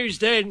designers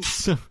then.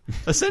 So,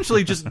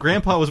 essentially, just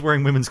Grandpa was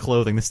wearing women's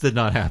clothing. This did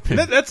not happen.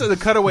 That's the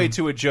cutaway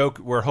to a joke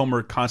where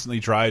Homer constantly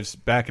drives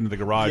back into the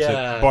garage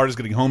that Bart is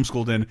getting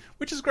homeschooled in,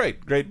 which is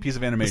great. Great piece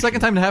of animation. The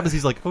second time it happens,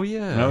 he's like, oh,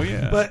 yeah. Oh,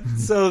 yeah. But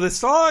so the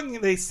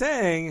song they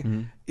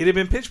sang, it had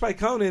been pitched by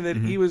Conan that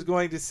he was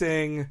going to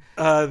sing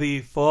the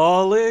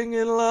Falling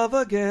in Love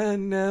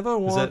Again, Never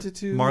Wanted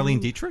to.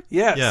 Marlene Dietrich?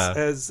 Yes, Yeah.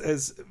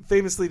 as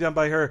famously done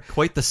by her.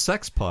 Quite the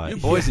sex pot. You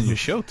boys in your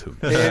show, too.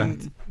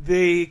 And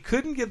they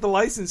couldn't get the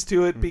license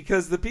to it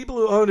because the people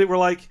who owned it were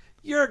like,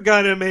 you're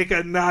gonna make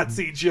a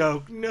Nazi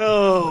joke.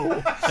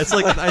 No. It's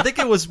like, I think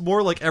it was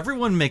more like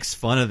everyone makes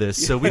fun of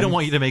this, so we don't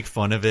want you to make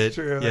fun of it.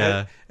 True.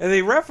 Yeah. And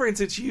they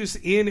reference its use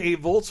in a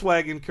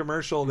Volkswagen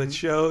commercial that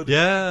showed.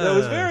 Yeah. That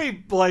was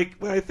very, like,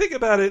 when I think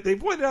about it, they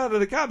pointed out in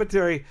the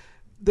commentary,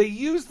 they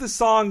used the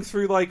song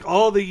through, like,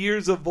 all the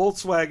years of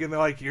Volkswagen. They're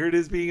like, here it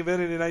is being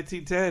invented in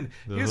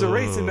 1910. Here's a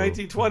race in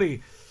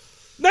 1920.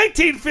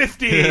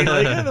 1950.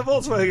 Like, in the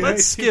Volkswagen.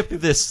 Let's skip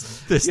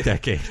this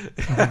decade.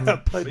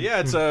 But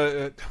yeah, it's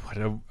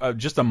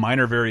just a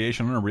minor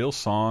variation on a real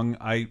song.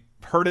 I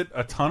heard it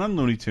a ton on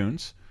Looney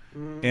Tunes,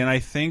 and I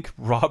think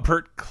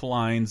Robert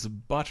Klein's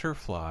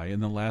Butterfly in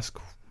The Last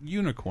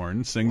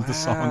Unicorn sings the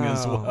song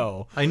as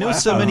well. I know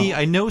so many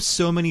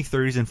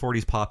 30s and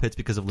 40s pop hits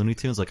because of Looney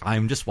Tunes, like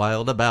I'm Just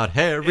Wild About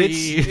Harry.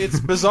 It's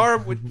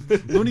bizarre.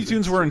 Looney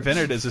Tunes were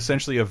invented as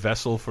essentially a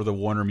vessel for the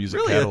Warner Music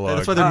catalog.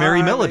 That's why they're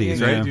merry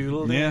melodies, right?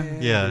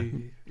 Yeah.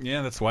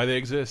 Yeah, that's why they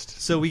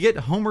exist. So we get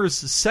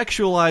Homer's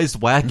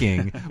sexualized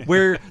whacking,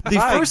 where the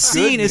first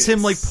scene is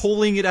him like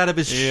pulling it out of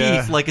his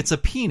sheath like it's a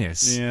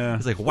penis. Yeah,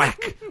 he's like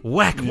whack,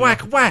 whack,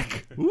 whack,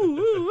 whack. Ooh,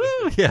 ooh,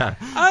 ooh. Yeah,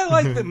 I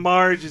like that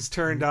Marge is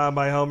turned on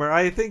by Homer.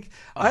 I think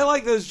I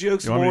like those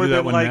jokes more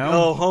than like,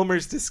 oh,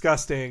 Homer's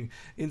disgusting.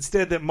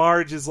 Instead, that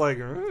Marge is like,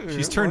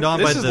 she's turned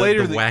on by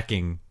the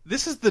whacking.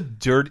 This is the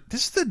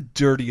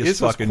dirtiest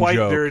fucking quite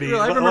joke. Dirty.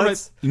 I remember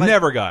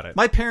never got it.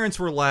 My parents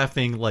were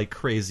laughing like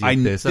crazy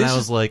at this, and I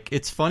was like,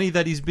 "It's funny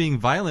that he's being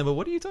violent, but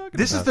what are you talking about?"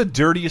 This is the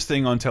dirtiest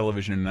thing on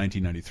television in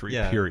 1993.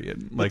 Yeah.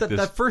 Period. Like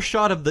that first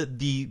shot of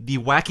the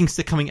whacking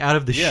stick coming out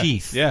of the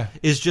sheath,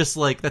 is just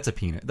like that's a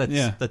penis.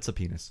 That's a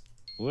penis.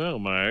 Well,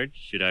 Marge,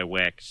 should I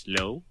whack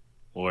slow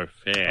or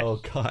fast? Oh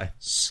God,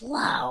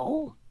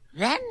 slow,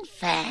 then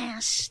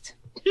fast.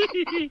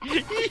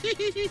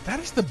 That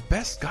is the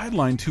best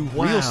guideline to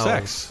real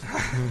sex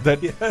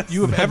that you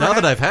have ever. Now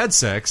that I've had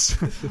sex,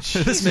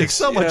 this makes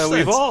so much sense.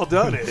 We've all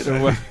done it.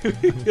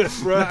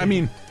 Right. I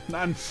mean,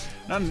 not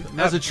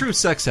as a true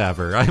sex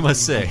haver, I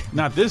must say,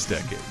 not this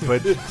decade,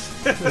 but.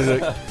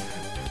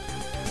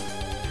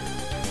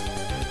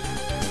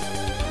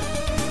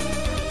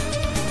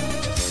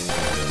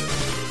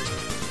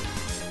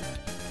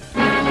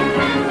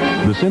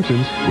 The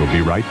Simpsons will be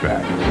right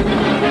back.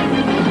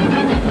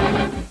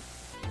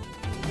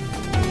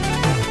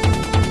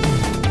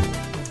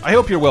 I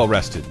hope you're well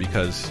rested,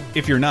 because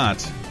if you're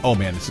not, oh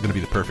man, this is going to be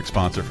the perfect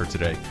sponsor for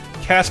today.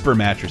 Casper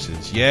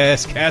Mattresses.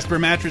 Yes, Casper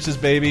Mattresses,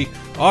 baby.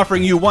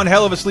 Offering you one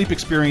hell of a sleep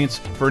experience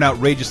for an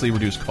outrageously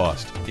reduced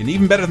cost. And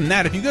even better than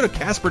that, if you go to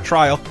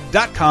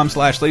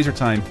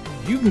CasperTrial.com/lasertime,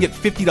 you can get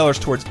 $50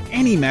 towards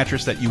any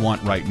mattress that you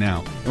want right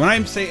now. And when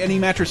I say any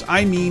mattress,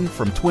 I mean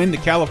from Twin to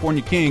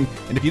California King.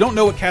 And if you don't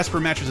know what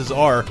Casper mattresses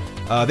are,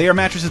 they are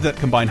mattresses that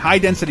combine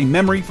high-density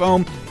memory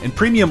foam and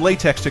premium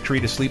latex to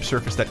create a sleep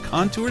surface that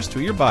contours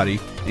to your body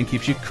and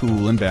keeps you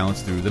cool and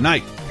balanced through the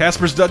night.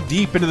 Casper's dug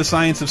deep into the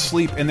science of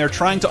sleep, and they're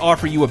trying to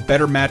offer you a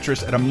better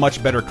mattress at a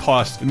much better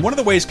cost. And one of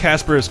the ways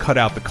Casper has cut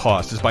out the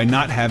cost is by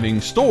not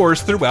having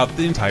stores throughout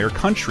the entire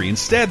country.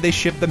 Instead, they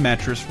ship the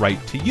mattress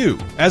right to you.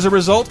 As a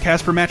result,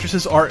 Casper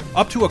mattresses are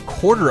up to a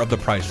quarter of the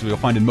price that you'll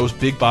find in most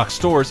big box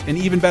stores, and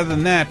even better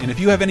than that. And if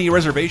you have any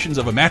reservations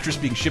of a mattress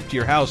being shipped to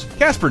your house,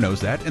 Casper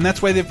knows that, and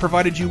that's why they've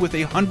provided you with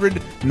a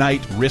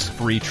 100-night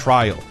risk-free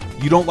trial.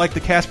 You don't like the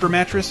Casper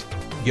mattress?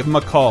 Give them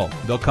a call.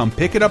 They'll come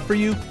pick it up for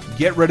you,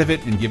 get rid of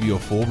it, and give you a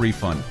full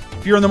refund.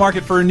 If you're in the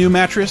market for a new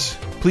mattress,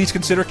 please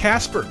consider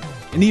Casper.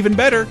 And even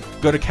better,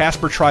 go to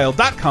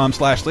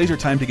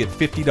CasperTrial.com/lasertime to get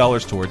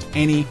 $50 towards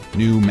any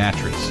new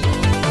mattress.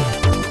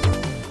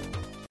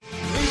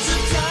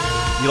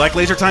 You like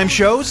Laser Time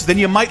shows? Then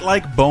you might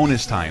like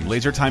Bonus Time,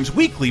 Laser Time's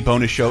weekly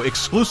bonus show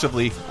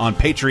exclusively on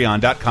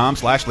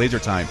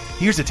Patreon.com/lasertime.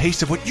 Here's a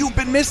taste of what you've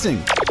been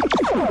missing.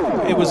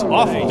 It was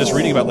awful just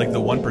reading about like the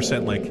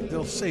 1%, like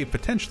they'll save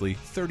potentially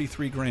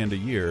 $33 grand a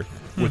year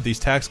with these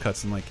tax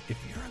cuts, and like if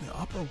you're in the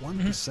upper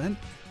 1%,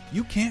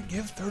 you can't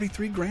give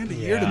 $33 grand a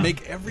year to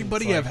make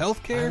everybody have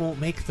health care. I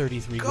won't make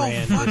 $33 Go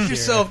grand. fuck this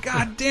yourself! Year.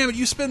 God damn it!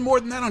 You spend more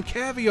than that on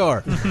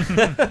caviar.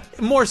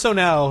 More so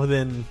now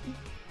than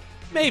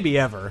maybe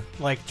ever,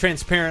 like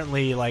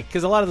transparently, like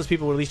because a lot of those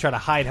people would at least try to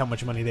hide how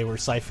much money they were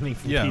siphoning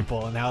from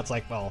people, and now it's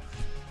like, well,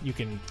 you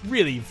can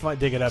really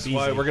dig it up. That's easy.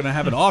 Why we're going to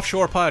have an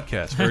offshore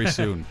podcast very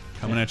soon,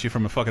 coming at you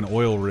from a fucking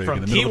oil rig from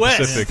in the Key middle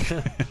West. of the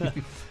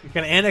Pacific. You're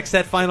going to annex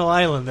that final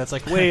island that's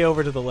like way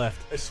over to the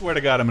left. I swear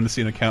to God, I'm going to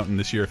see an accountant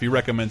this year. If he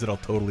recommends it, I'll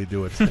totally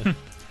do it.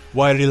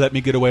 Why did he let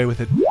me get away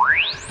with it?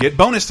 Get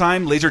Bonus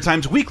Time, Laser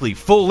Time's weekly,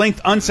 full-length,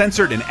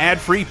 uncensored, and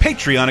ad-free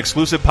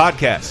Patreon-exclusive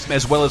podcasts,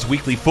 as well as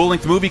weekly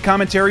full-length movie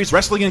commentaries,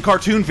 wrestling and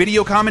cartoon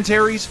video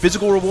commentaries,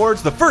 physical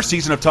rewards, the first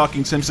season of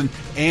Talking Simpson,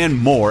 and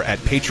more at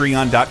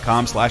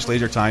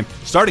patreon.com/lasertime,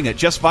 starting at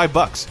just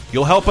 $5.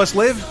 You'll help us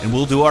live, and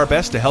we'll do our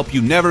best to help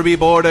you never be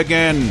bored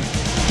again.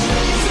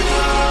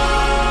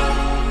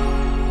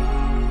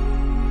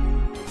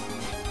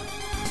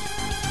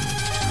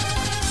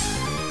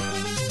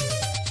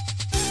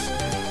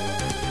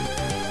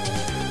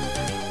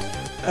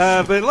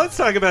 But let's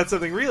talk about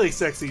something really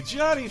sexy.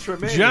 Johnny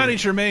Tremaine. Johnny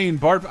Tremaine,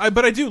 Bart.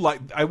 But I do like.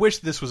 I wish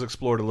this was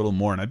explored a little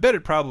more, and I bet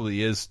it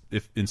probably is.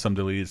 If in some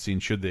deleted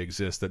scenes, should they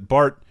exist, that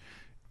Bart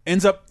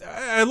ends up.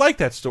 I like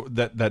that story,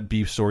 that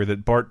beef story.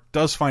 That Bart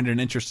does find an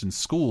interest in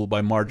school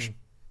by Marge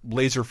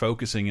laser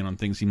focusing in on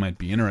things he might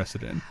be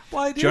interested in.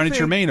 Well, Johnny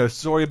Tremaine, a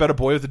story about a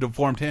boy with a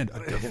deformed hand. A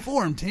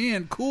deformed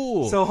hand,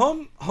 cool. So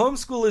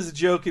homeschool is a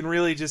joke, and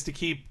really just to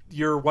keep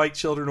your white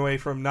children away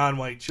from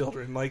non-white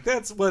children. Like,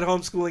 that's what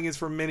homeschooling is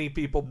for many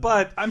people.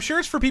 But I'm sure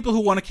it's for people who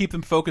want to keep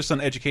them focused on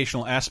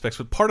educational aspects.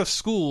 But part of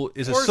school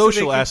is a so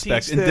social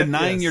aspect, and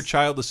denying yes. your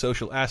child the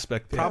social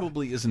aspect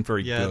probably isn't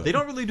very good. They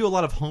don't really do a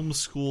lot of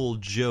homeschool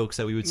jokes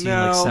that we would see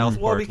no, in like South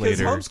well, Park because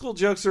later. homeschool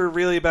jokes are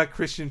really about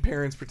Christian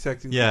parents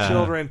protecting their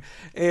children.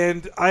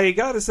 And I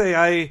gotta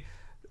say,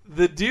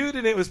 the dude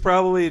in it was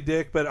probably a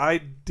dick, but I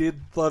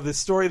did love this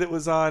story that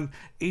was on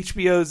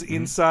HBO's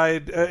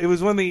Inside. It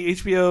was one of the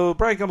HBO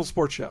Brian Gumbel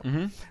sports show.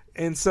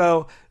 And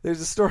so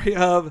there's a story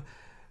of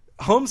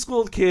a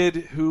homeschooled kid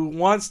who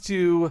wants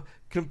to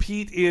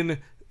compete in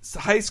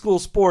high school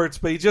sports,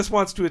 but he just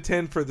wants to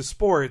attend for the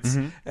sports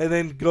and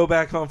then go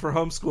back home for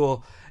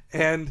homeschool.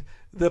 And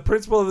the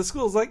principal of the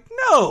school is like,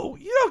 no,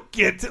 you don't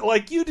get to,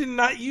 like, you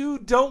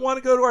don't want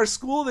to go to our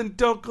school, then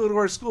don't go to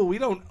our school. We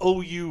don't owe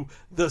you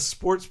the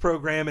sports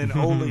program and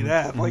only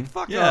that. Like,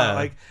 fuck off.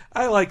 Like,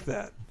 I like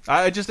that.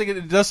 I just think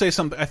it does say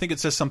something. I think it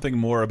says something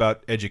more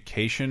about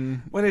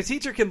education. When a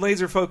teacher can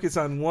laser focus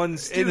on one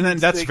student, and then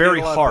that's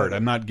very hard.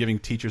 I'm not giving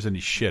teachers any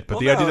shit,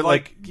 but the idea that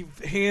like you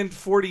hand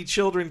 40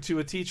 children to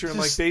a teacher and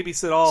like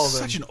babysit all of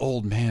them. Such an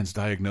old man's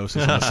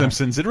diagnosis on The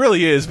Simpsons. It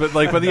really is. But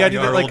like, the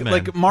idea that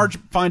like Marge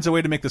finds a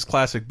way to make this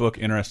classic book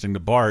interesting to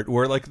Bart,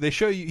 where like they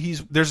show you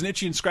there's an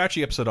Itchy and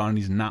Scratchy episode on, and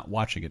he's not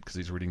watching it because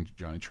he's reading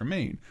Johnny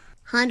Tremaine.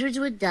 Hundreds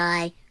would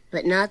die,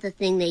 but not the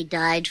thing they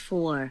died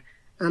for.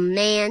 A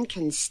man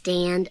can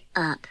stand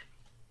up.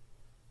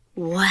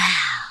 Wow.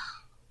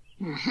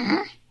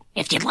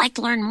 If you'd like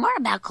to learn more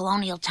about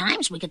colonial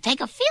times, we could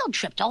take a field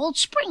trip to old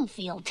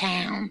Springfield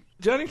town.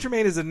 Johnny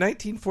Tremaine is a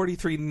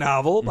 1943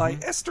 novel by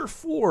Esther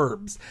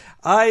Forbes.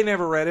 I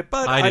never read it,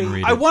 but I didn't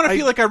read it. I want to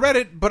feel like I read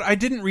it, but I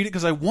didn't read it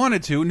because I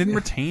wanted to and didn't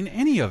retain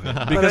any of it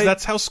because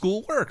that's how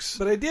school works.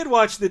 But I did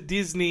watch the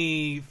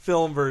Disney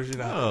film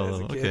version of it as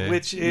a kid,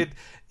 which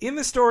in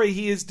the story,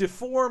 he is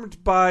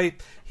deformed by.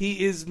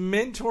 He is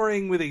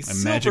mentoring with a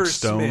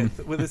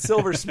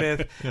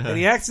silversmith, and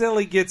he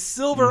accidentally gets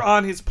silver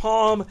on his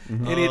palm,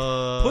 and it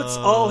puts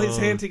all his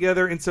hand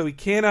together, and so he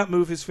cannot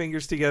move his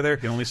fingers together.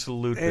 He can only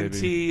salute, and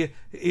baby. he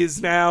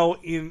is now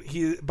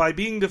by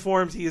being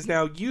deformed, he is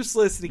now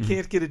useless, and he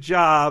can't get a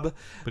job.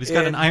 But he's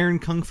got an iron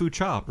kung fu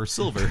chop or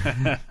silver,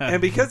 and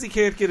because he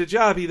can't get a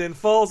job, he then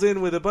falls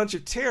in with a bunch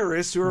of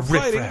terrorists who are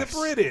fighting the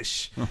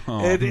British,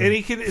 and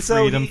he can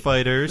freedom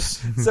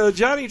fighters. So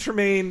Johnny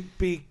Tremaine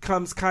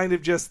becomes kind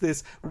of just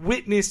this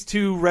witness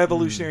to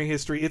revolutionary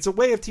history. It's a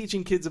way of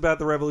teaching kids about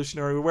the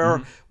Revolutionary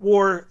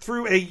War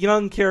through a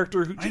young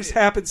character who just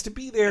happens to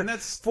be there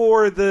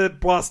for the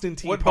Boston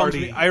Tea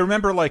Party. I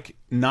remember like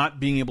not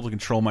being able to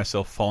control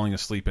myself falling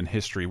asleep in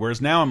history,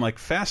 whereas now I'm like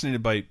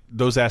fascinated by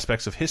those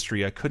aspects of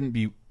history I couldn't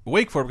be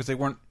awake for because they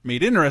weren't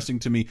made interesting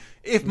to me.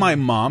 If my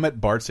mom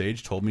at Bart's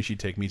age told me she'd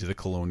take me to the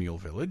colonial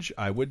village,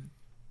 I would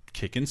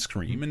kick and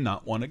scream and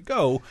not want to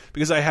go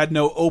because I had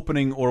no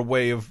opening or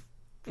way of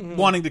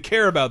wanting to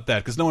care about that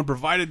because no one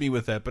provided me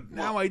with that, but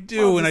now I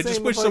do, and I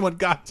just wish someone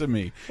got to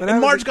me. And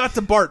Marge got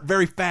to Bart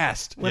very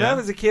fast. When I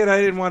was a kid, I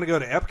didn't want to go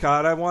to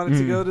Epcot. I wanted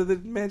to go to the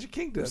Magic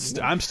Kingdom.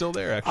 I'm still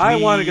there, actually. I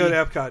want to go to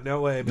Epcot.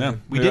 No way, man. No,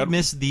 we did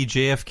miss the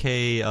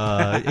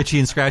JFK Itchy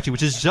and Scratchy,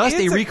 which is just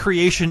a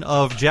recreation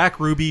of Jack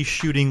Ruby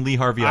shooting Lee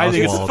Harvey Oswald. I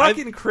think it's a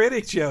fucking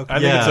critic joke. I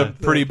think it's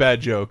a pretty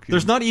bad joke.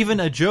 There's not even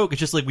a joke. It's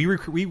just like we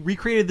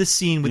recreated this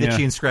scene with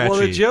Itchy and Scratchy.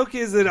 Well, the joke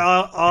is that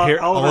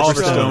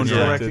Oliver Stone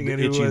directing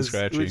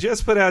it, who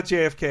just put out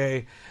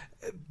JFK,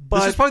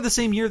 This was probably the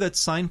same year that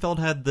Seinfeld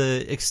had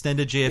the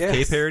extended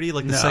JFK parody,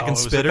 like the second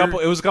spitter.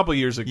 It was a couple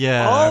years ago.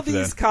 Yeah, all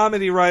these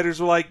comedy writers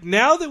were like,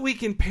 now that we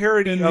can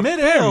parody in a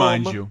midair, film,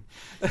 mind you.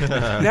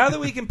 now that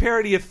we can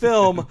parody a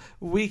film,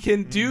 we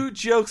can do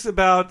jokes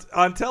about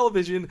on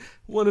television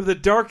one of the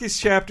darkest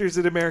chapters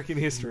in American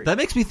history. That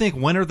makes me think,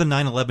 when are the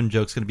 9/11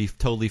 jokes going to be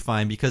totally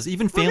fine? Because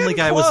even Family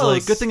Guy was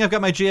like, good thing I've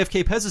got my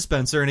JFK Pez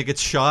dispenser, and it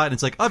gets shot, and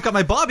it's like, I've got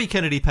my Bobby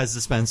Kennedy Pez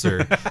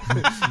dispenser.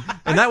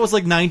 And that was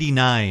like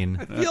 99.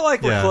 I feel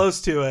like we're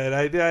close to it.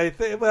 I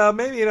think, well,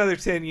 maybe another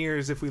 10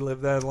 years if we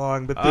live that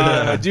long. But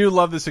I do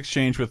love this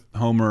exchange with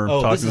Homer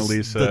talking to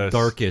Lisa. The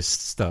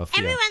darkest stuff.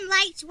 Everyone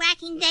likes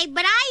Whacking Day,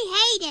 but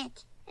I hate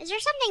it. Is there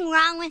something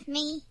wrong with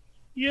me?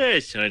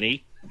 Yes,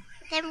 honey.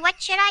 Then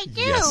what should I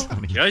do? Yes,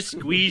 just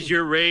squeeze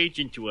your rage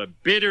into a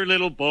bitter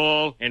little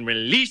ball and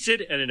release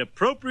it at an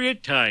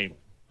appropriate time.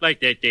 Like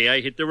that day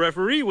I hit the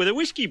referee with a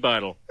whiskey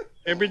bottle.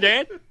 Remember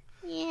that?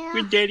 Yeah.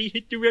 When Daddy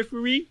hit the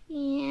referee?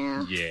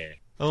 Yeah. Yeah.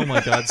 Oh,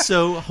 my God.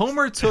 So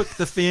Homer took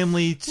the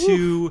family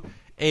to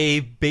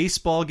a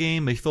baseball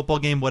game, a football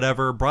game,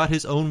 whatever, brought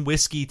his own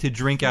whiskey to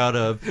drink out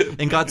of,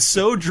 and got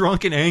so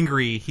drunk and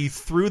angry, he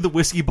threw the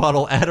whiskey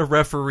bottle at a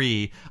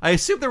referee. I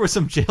assume there was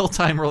some jail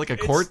time or like a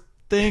court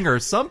thing or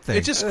something.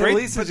 It's just great.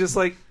 Lisa's just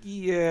like,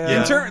 you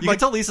can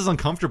tell Lisa's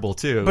uncomfortable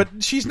too, but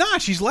she's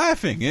not. She's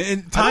laughing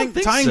and tying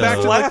so. back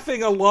to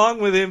laughing along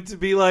with him to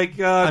be like,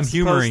 I'm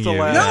humoring you.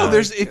 No,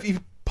 there's if you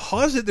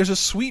pause it, there's a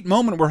sweet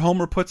moment where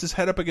Homer puts his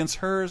head up against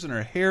hers and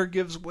her hair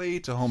gives way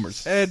to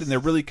Homer's head, and they're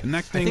really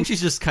connecting. I think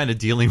she's just kind of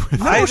dealing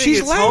with. No,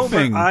 she's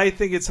laughing. I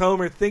think it's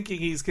Homer thinking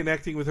he's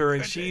connecting with her,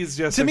 and she's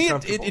just to me.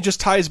 It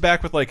just ties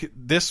back with like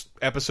this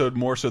episode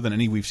more so than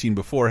any we've seen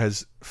before.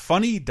 Has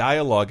funny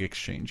dialogue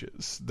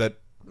exchanges that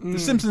the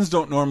Simpsons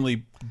don't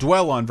normally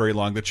dwell on very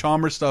long. The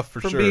Chalmers stuff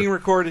for from sure. being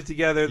recorded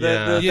together.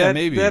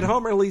 Maybe that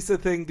Homer Lisa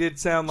thing did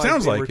sound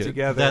like they were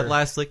together. That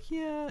last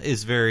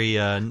is very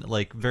they're in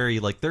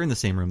the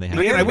same room. They have.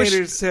 The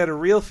animators had a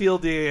real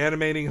field day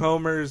animating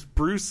Homer's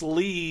Bruce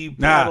Lee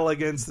battle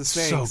against the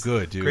Snakes. So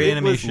good, dude. Great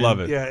animation.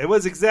 Love it. Yeah, it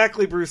was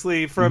exactly Bruce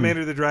Lee from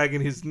Enter the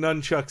Dragon, his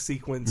nunchuck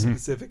sequence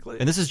specifically.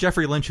 And this is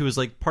Jeffrey Lynch, who was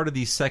like part of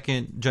the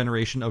second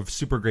generation of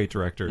super great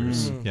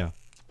directors. Yeah.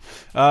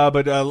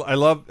 But I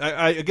love.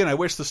 I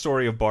wish the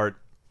story of Bart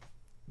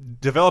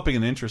developing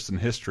an interest in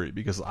history,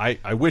 because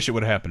I wish it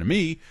would happen to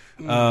me.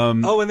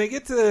 When they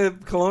get to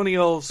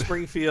Colonial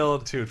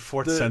Springfield, dude,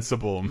 Fort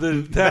Sensible.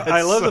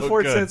 I love the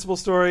Fort Sensible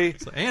story.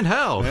 And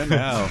how?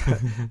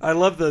 I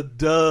love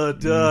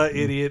the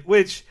idiot,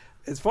 which,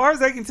 as far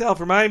as I can tell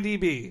from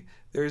IMDb,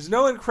 there's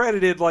no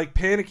uncredited like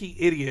panicky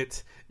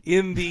idiot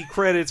in the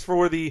credits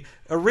for the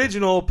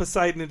original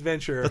Poseidon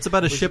Adventure. That's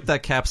about a ship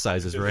that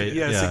capsizes, right?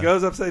 Yes, it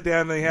goes upside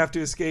down and they have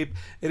to escape.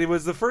 And it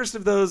was the first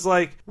of those,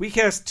 like, we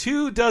cast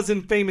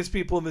 24 famous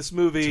people in this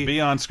movie. To be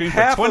on screen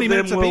for 20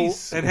 minutes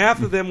apiece. And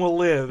half of them will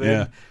live.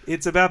 And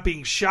it's about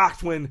being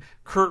shocked when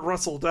Kurt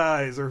Russell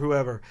dies or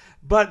whoever.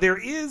 But there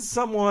is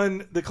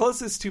someone, the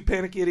closest to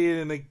Panic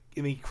Idiot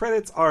in the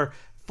credits are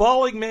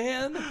Falling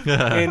Man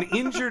and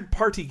Injured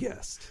Party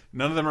Guest.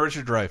 None of them are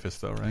Richard Dreyfuss,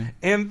 though, right?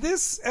 And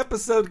this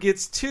episode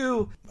gets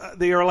two.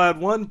 They are allowed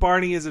one.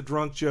 Barney is a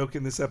drunk joke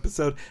in this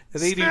episode,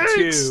 and they do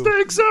two.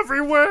 Snakes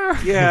everywhere.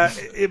 Yeah,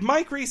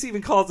 Mike Reese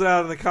even calls it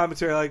out in the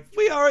commentary, like,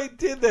 we already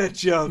did that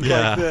joke.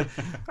 Yeah. Like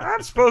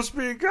I'm supposed to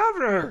be a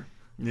governor.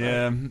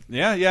 Yeah.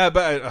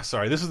 But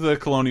sorry, this is the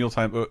colonial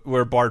time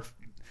where Bart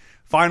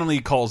finally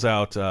calls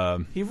out.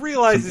 He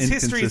realizes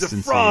history is a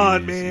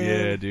fraud, man.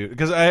 Yeah, dude.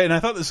 Because I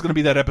thought this was going to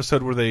be that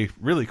episode where they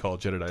really called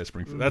Jedediah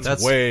Springfield.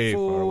 That's way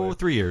far away.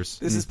 3 years.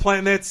 This is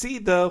planting that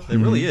seed, though. It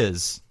really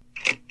is.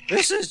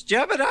 This is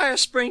Jedediah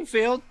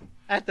Springfield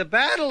at the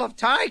Battle of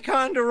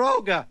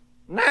Ticonderoga.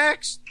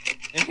 Next.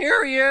 And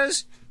here he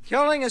is,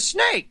 killing a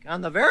snake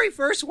on the very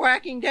first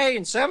whacking day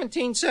in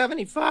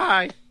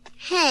 1775.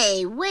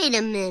 Hey, wait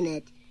a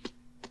minute.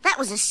 That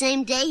was the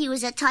same day he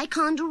was at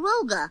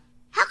Ticonderoga.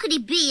 How could he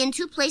be in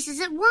two places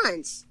at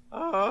once?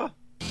 And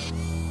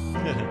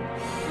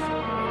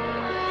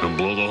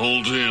blow the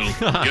whole deal.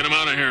 Get him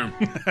out of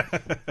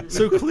here.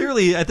 So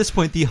clearly, at this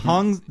point, the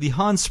Hans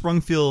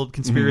Sprungfield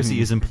conspiracy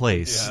is in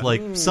place. Yeah.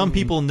 Like, some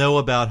people know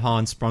about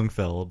Hans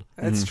Sprungfeld.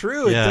 That's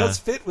true. Yeah. It does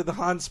fit with the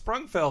Hans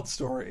Sprungfeld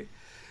story.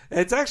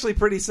 It's actually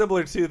pretty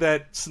similar to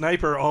that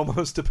sniper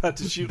almost about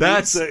to shoot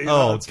Lisa.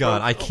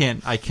 God, I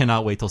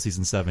cannot wait till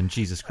season 7.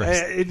 Jesus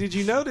Christ! Did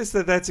you notice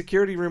that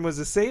security room was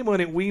the same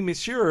one at Oui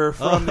Monsieur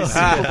from the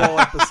Super Bowl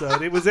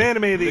episode? It was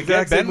animated the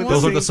exact same.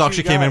 Those were the socks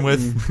she came in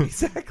with.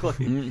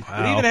 Exactly.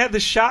 Wow. It even had the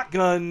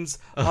shotguns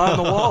on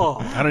the wall.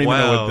 I don't even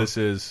know what this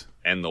is.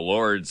 And the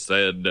Lord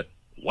said,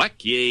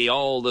 Whack ye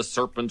all the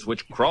serpents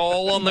which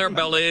crawl on their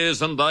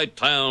bellies, and thy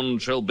town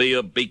shall be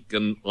a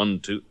beacon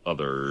unto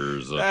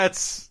others.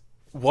 That's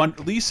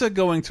Lisa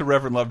going to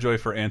Reverend Lovejoy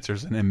for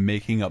answers and then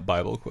making up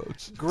Bible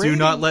quotes. Do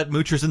not let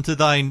moochers into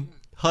thine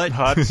hut.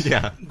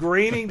 Yeah.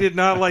 Groening did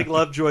not like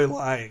Lovejoy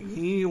lying.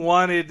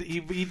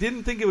 He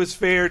didn't think it was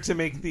fair to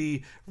make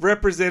the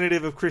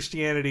representative of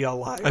Christianity a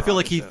liar. I feel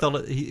like he felt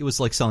it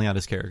was like selling out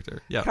his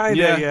character. Yeah. Kinda,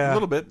 yeah. A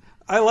little bit.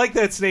 I like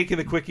that snake in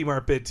the Quickie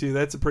Mart bit too.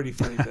 That's a pretty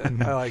funny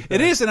bit. I like that.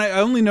 It is, and I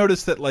only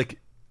noticed that like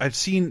I've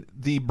seen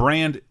the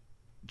brand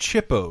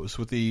Chippos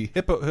with the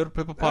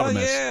hippopotamus.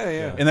 Oh,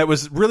 yeah. And that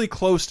was really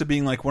close to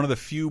being like one of the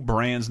few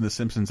brands in The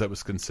Simpsons that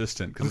was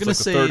consistent because it's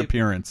like the third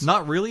appearance.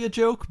 Not really a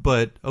joke,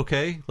 but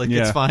okay, like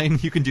it's fine.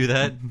 You can do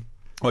that.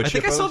 What, I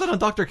think I saw that on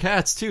Dr.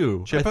 Katz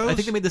too. I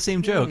think they made the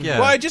same joke. Yeah.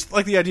 Well, I just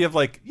like the idea of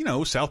like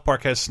South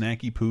Park has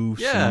snacky poofs.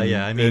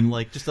 Yeah. I mean,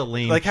 like just a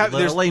lame,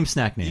 lame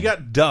snack name. You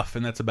got Duff,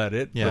 and that's about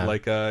it. Yeah. But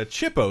like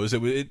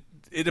Chippos,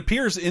 it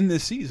appears in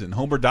this season.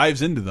 Homer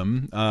dives into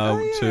them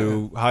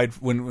to hide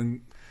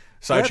when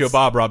Sideshow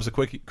Bob robs a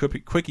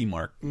quickie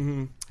Mart.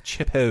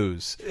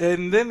 Chippos.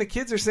 And then the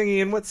kids are singing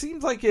in what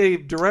seems like a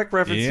direct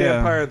reference to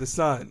Empire of the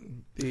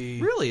Sun.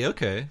 Really?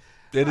 Okay.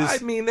 It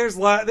is. I mean,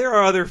 there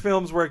are other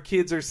films where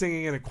kids are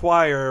singing in a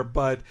choir,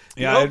 but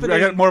I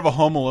got more of a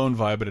Home Alone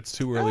vibe, but it's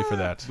too early for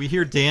that. We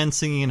hear Dan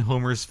singing in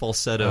Homer's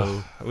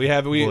falsetto. You would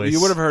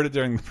have heard it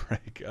during the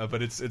break,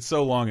 but it's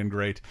so long and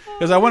great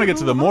because I want to get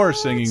to the more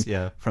singing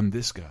from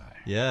this guy.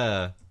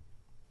 Yeah.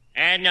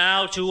 And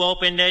now to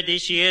open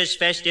this year's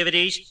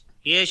festivities,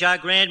 here's our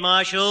Grand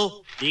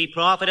Marshal, the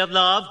Prophet of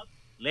Love,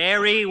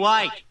 Larry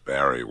White.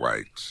 Barry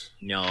White.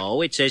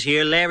 No, it says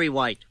here Larry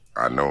White.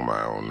 I know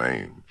my own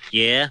name.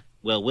 Yeah?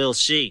 Well, we'll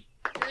see.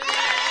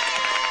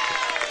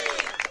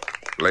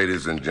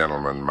 Ladies and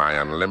gentlemen, my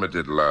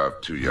unlimited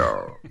love to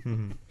y'all.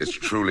 It's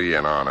truly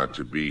an honor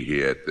to be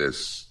here at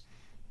this...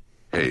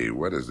 Hey,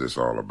 what is this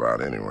all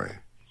about anyway?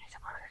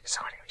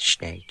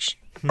 Snakes.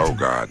 Oh,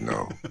 God,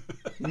 no.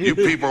 You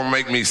people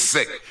make me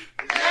sick.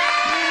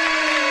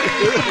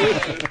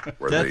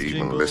 Were they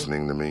even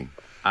listening to me?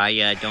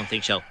 I don't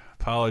think so.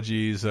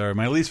 Apologies are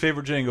my least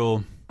favorite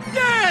jingle.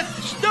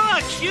 Death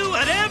stalks you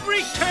at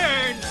every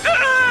turn.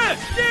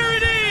 Ah, there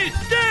it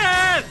is,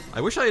 death. I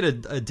wish I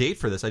had a date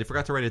for this. I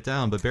forgot to write it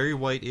down, but Barry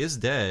White is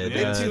dead.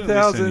 In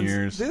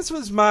 2000s.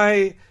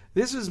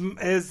 This was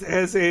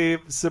as a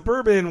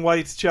suburban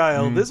white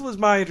child. This was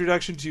my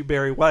introduction to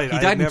Barry White. He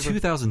died in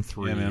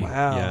 2003. Wow,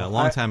 yeah, a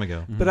long time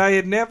ago. But I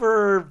had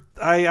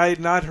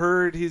not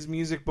heard his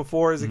music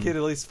before as a kid,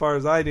 at least as far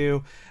as I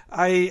knew.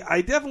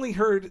 I definitely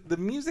heard the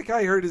music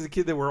I heard as a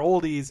kid that were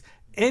oldies.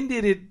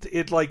 Ended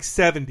at like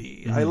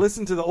 70. I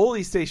listened to the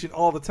oldie station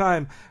all the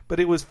time, but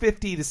it was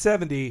 50 to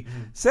 70.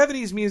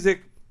 70s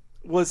music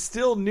was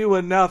still new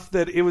enough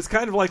that it was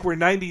kind of like where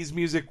 90s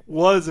music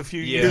was a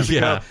few years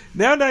ago.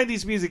 Now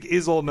 90s music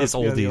is old enough. It's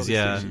oldies,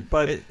 station.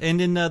 But and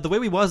in The Way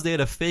We Was, they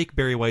had a fake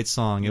Barry White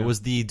song. It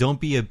was the "Don't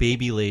Be a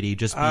Baby Lady,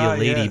 Just Be a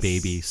Lady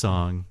Baby"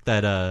 song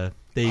that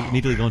they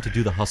immediately go into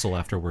Do the Hustle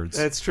afterwards.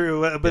 That's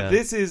true, but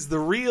this is the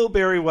real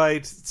Barry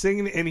White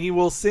singing, and he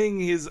will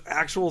sing his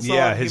actual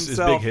song his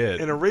himself, big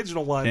hit. an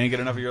original one. Can't Get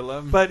Enough of Your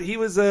Love. But he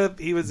was a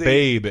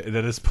Babe.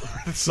 That is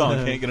part of the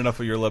song. Can't Get Enough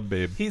of Your Love,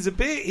 Babe.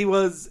 He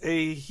was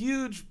a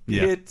huge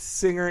hit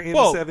singer in the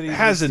 70s.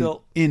 Has an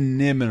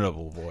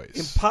inimitable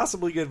voice,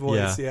 impossibly good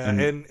voice.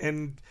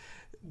 And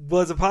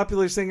was a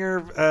popular singer,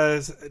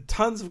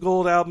 tons of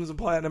gold albums and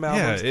platinum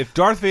albums. Yeah, if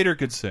Darth Vader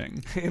could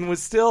sing. And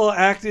was still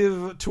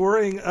active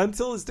touring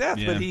until his death.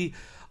 But he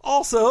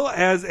also,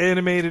 as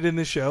animated in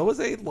the show, was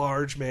a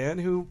large man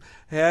who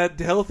had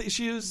health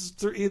issues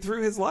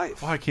through his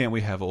life. Why can't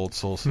we have old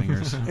soul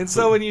singers? And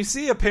so when you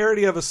see a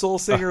parody of a soul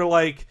singer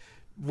like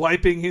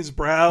wiping his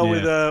brow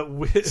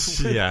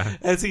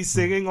as he's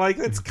singing, like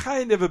that's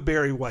kind of a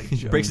Barry White joke.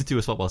 He breaks into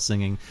a sweat while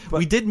singing. But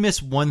we did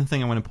miss one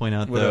thing I want to point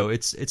out, though.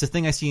 It's a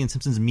thing I see in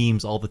Simpsons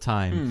memes all the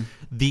time.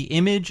 The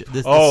image,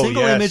 the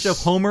single image of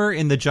Homer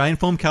in the giant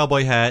foam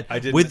cowboy hat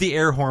with the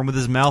air horn with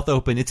his mouth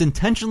open. It's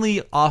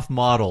intentionally off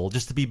model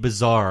just to be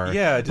bizarre.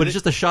 Yeah, but it's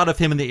just a shot of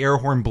him in the air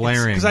horn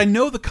blaring. Because I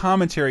know the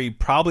commentary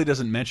probably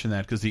doesn't mention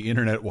that because the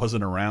internet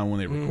wasn't around when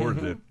they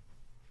recorded it.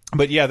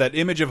 But yeah, that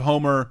image of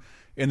Homer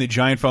in the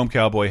giant foam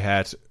cowboy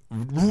hat,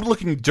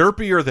 looking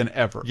derpier than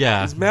ever.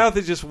 Yeah, his mouth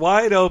is just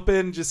wide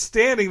open, just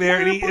standing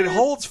there, and it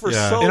holds for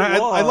so long.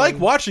 I like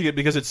watching it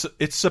because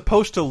it's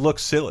supposed to look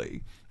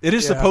silly. It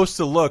is supposed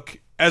to look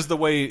as the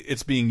way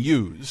it's being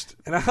used.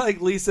 And I like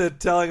Lisa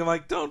telling him,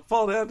 like, don't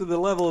fall down to the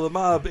level of the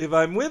mob. If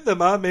I'm with the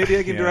mob, maybe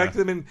I can direct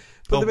them and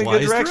put them in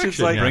good directions.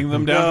 Like, bring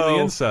them down to the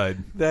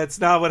inside. That's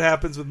not what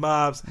happens with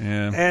mobs.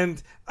 Yeah.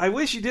 And I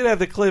wish you did have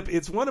the clip.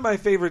 It's one of my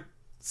favorite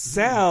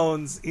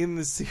sounds in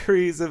the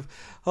series of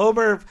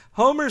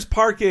Homer's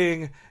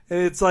parking, and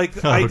it's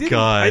like I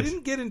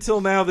didn't get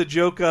until now the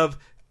joke of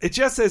it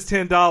just says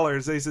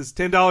 $10. He says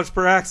 $10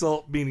 per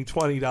axle, meaning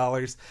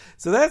 $20.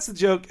 So that's the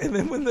joke. And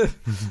then when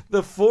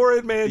the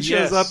foreign man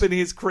shows up in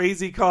his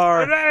crazy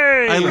car,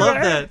 hooray! I love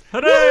that.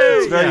 Hooray!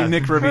 It's very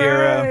Nick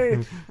Riviera.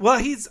 Hooray!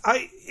 Well,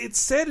 it's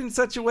said in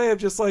such a way of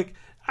just like,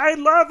 I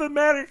love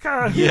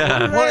America.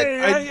 Yeah,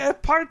 hooray! I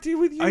party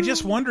with you. I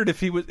just wondered if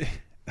he would.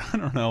 I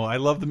don't know. I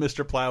love the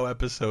Mr. Plow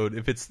episode.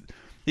 If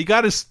he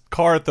got his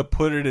car at the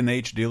Put It in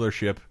H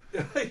dealership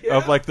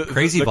of like the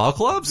Crazy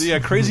Vauclavs? Yeah,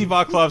 Crazy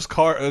Vauclavs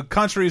car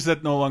countries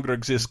that no longer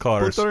exist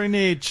cars. Put It in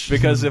H.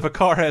 Because if a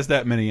car has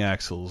that many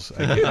axles,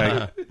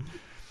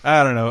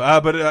 I don't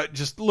know, but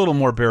just a little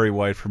more Barry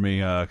White for me,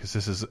 because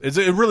it's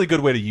a really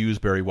good way to use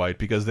Barry White,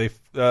 because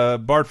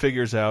Bart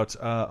figures out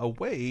a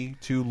way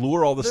to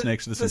lure all the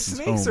snakes to the Simpsons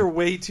home. The snakes are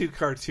way too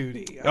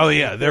cartoony. Oh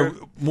yeah, they're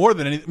more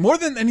than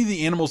any of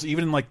the animals,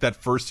 even in like that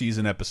first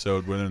season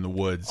episode where they're in the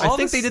woods. I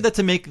think they did that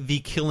to make the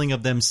killing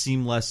of them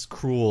seem less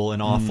cruel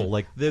and awful.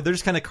 Like they're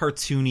just kind of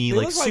cartoony, they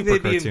like look super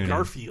like they'd cartoony. be in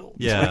Garfield.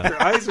 Yeah, like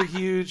their eyes are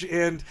huge,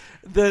 and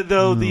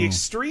the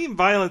extreme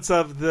violence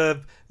of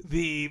the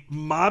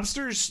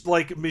mobsters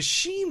like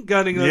machine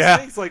gunning those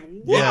snakes, like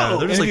whoa. Yeah,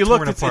 they're just like if you look,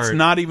 torn apart. it's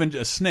not even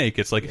a snake.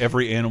 It's like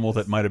every animal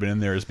that might have been in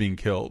there is being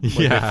killed.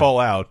 Like they fall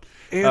out.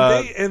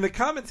 And the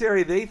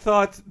commentary, they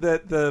thought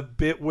that the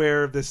bit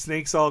where the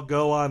snakes all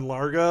go on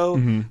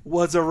Largo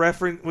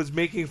was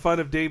making fun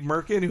of Dave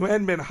Merkin, who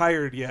hadn't been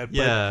hired yet.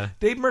 But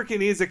Dave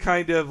Merkin is a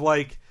kind of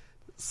like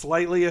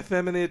slightly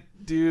effeminate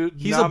dude.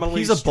 He's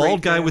a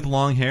bald guy with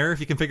long hair, if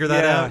you can figure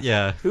that out.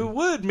 Yeah. Who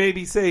would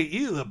maybe say,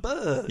 "You a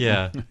bud."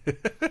 Yeah.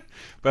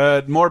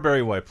 But more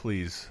Barry White,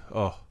 please.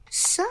 Oh.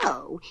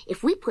 So,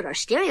 if we put our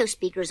stereo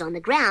speakers on the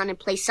ground and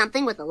play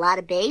something with a lot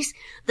of bass,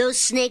 those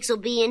snakes will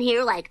be in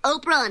here like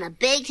Oprah on a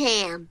baked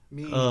ham.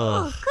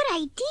 Oh, good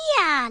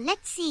idea.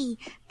 Let's see.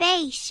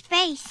 Bass,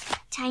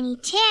 Tiny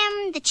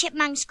Tim, the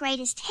Chipmunks'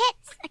 greatest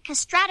hits, a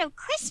Castrato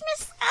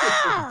Christmas.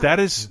 Oh.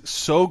 That is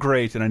so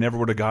great, and I never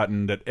would have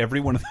gotten that every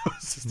one of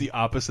those is the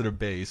opposite of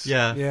bass.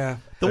 Yeah.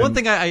 The one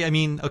thing I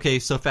mean, okay,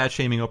 so fat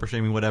shaming, Oprah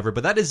shaming, whatever,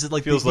 but that is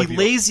like the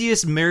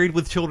laziest Married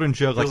with Children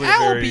joke. Like,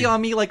 will be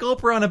on me like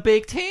Oprah on a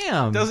baked ham.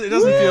 It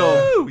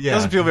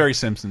doesn't feel very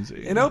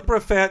Simpsons-y. An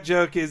Oprah fat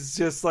joke is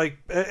just like,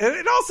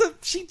 and also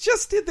she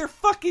just did their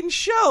fucking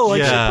show.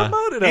 Like she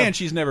promoted them, and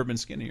she's never been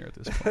skinnier at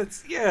this point.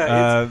 It's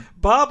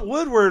Bob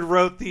Woodward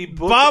wrote the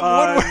book.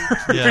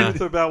 The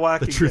Truth About Wacky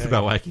The Truth Day.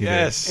 About Wacky Day.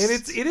 Yes, and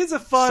it is a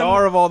fun.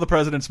 Star of all the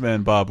President's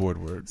Men, Bob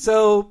Woodward.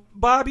 So,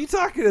 Bob, we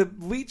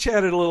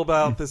chatted a little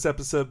about this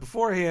episode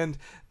beforehand,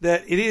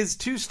 that it is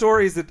two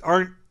stories that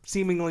aren't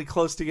seemingly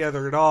close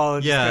together at all,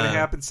 and just kind of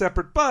happen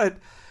separate, but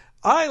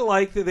I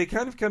like that they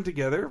kind of come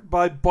together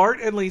by Bart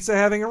and Lisa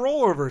having a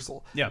role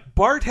reversal. Yeah.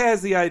 Bart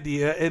has the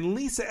idea and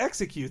Lisa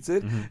executes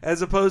it,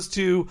 as opposed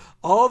to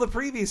all the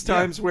previous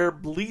times where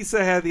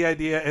Lisa had the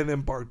idea and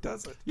then Bart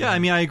does it. Yeah, I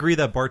mean, I agree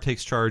that Bart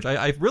takes charge.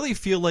 I really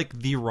feel like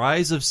the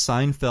rise of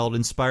Seinfeld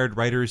inspired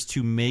writers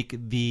to make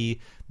the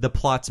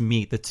plots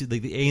meet,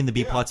 the A and the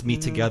B plots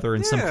meet together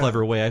in some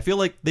clever way. I feel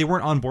like they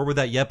weren't on board with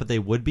that yet, but they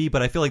would be.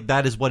 But I feel like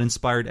that is what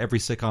inspired every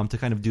sitcom to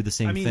kind of do the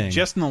same thing.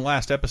 Just in the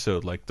last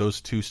episode, like those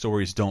two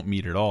stories don't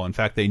meet at all. In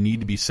fact, they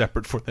need to be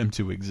separate for them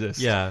to exist.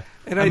 Yeah,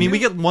 and I mean, we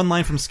get one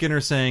line from Skinner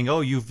saying,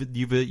 "Oh, you've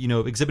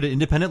exhibited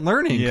independent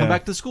learning. Come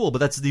back to school." But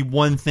that's the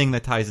one thing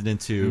that ties it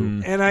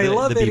into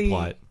the B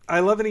plot. I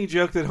love any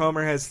joke that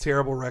Homer has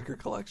terrible record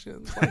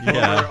collections. Like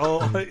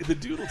the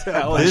Doodle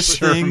Towel. This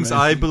things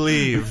I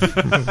believe.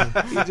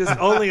 He just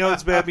only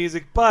owns bad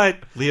music. But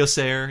Leo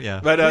Sayer,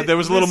 But there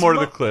was a little more to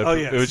the clip. Oh,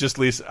 yes. It was just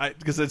Lisa,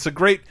 because it's a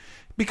great.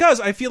 Because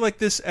I feel like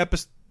this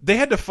episode, they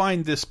had to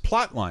find this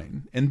plot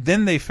line, and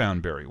then they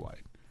found Barry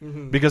White,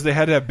 because they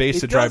had to have bass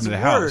to drive to the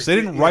house. They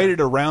didn't write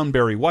it around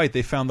Barry White.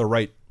 They found the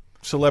right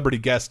celebrity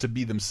guests to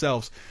be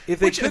themselves. If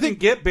they couldn't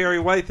get Barry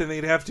White, then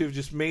they'd have to have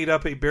just made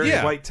up a Barry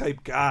White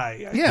type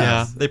guy.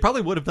 Yeah, they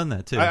probably would have done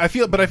that too. I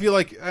feel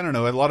like, I don't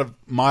know, a lot of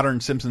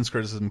modern Simpsons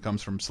criticism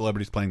comes from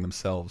celebrities playing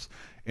themselves.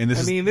 And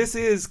this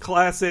is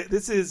classic.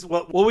 This is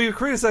what we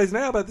criticize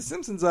now about The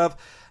Simpsons of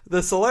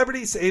the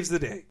celebrity saves the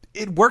day.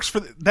 It works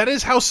that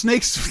is how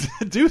snakes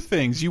do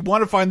things. You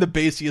want to find the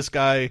bassiest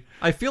guy.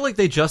 I feel like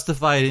they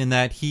justify it in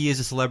that he is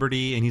a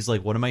celebrity and he's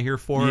like, what am I here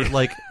for?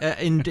 Like,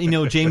 and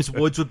James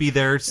Woods would be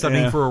there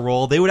studying for a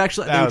role. They would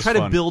actually try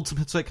to build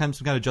some kind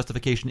of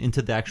justification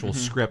into the actual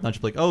script, not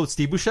just like, oh,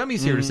 Steve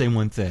Buscemi's here to say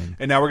one thing.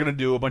 And now we're going to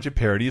do a bunch of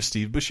parody of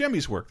Steve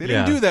Buscemi's work. They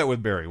didn't do that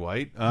with Barry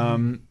White.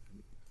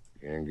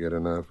 Can't get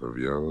enough of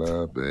your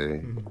love,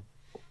 babe.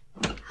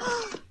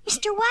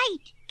 Mr.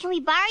 White, can we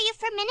borrow you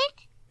for a minute?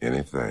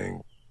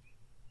 Anything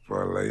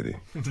for a lady.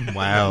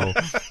 Wow.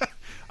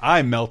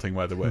 I'm melting,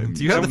 by the way.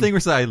 Do you have a thing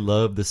where I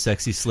love the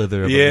sexy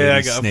slither of a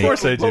lady's snake? Of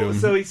course I do.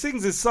 So he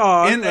sings his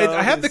song. And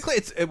I have the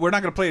clip. We're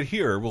not going to play it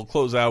here. We'll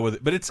close out with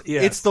it. But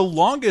it's the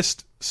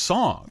longest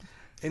song.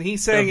 And he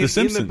sang it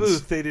in the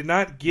booth. They did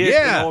not get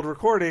an old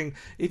recording.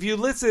 If you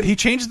listen, he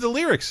changed the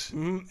lyrics.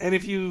 And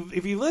if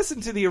you listen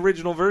to the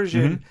original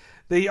version,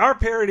 they are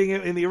parodying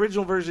it. In the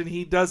original version,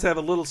 he does have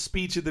a little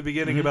speech at the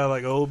beginning about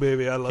like, "Oh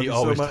baby, I love you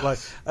so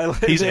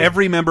much." He's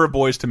every member of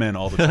Boyz II Men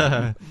all the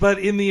time. But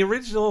in the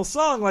original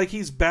song, like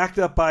he's backed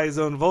up by his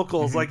own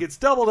vocals. Like it's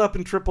doubled up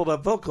and tripled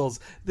up vocals.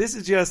 This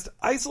is just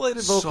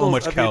isolated vocals. So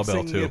much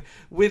cowbell too.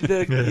 With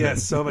the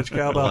so much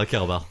cowbell. A lot of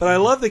cowbell. But I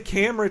love the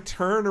camera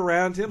turn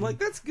around him. Like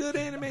that's good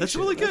animation. That's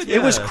really good.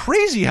 It was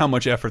crazy how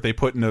much effort they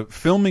put into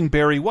filming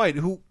Barry White,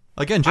 who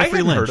again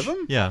Jeffrey Lynch. Heard of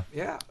him.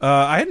 Yeah.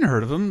 I hadn't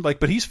heard of him.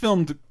 But he's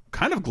filmed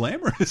kind of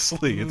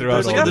glamorously.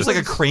 There's like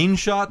a crane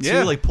shot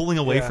too, like pulling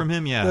away from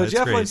him. Yeah,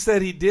 Jeff Lynne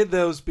said he did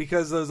those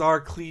because those are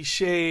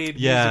cliched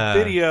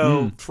music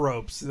video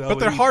tropes. So but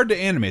they're hard to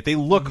animate. They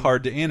look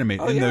hard to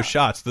animate in those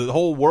shots. The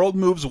whole world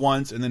moves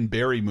once, and then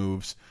Barry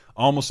moves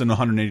almost in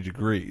 180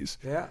 degrees.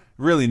 Yeah,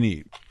 really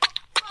neat.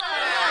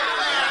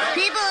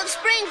 People of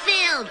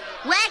Springfield,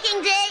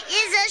 Whacking Day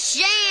is a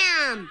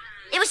sham.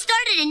 It was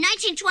started in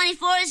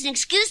 1924 as an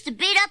excuse to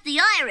beat up the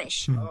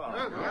Irish.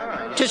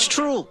 'Tis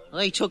true.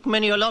 I took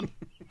many a lump,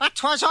 but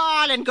 'twas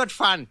all in good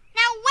fun.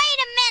 Now wait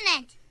a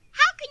minute.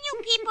 How can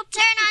you people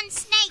turn on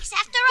snakes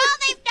after all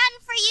they've done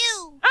for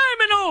you?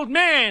 I'm an old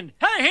man.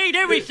 I hate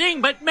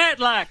everything but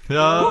Matlock.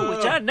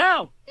 What's that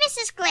now?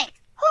 Mrs. Glick,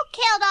 who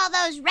killed all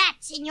those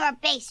rats in your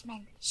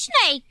basement?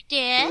 Snake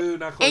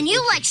did. And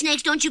you like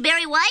snakes, don't you,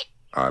 Barry White?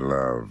 I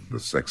love the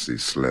sexy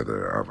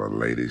slither of a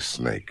lady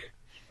snake.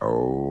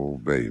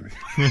 Oh, baby.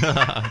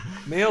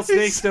 Male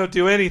snakes don't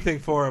do anything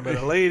for him, but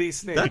a lady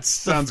snake. That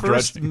sounds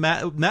grudging.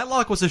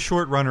 Matlock was a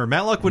short runner.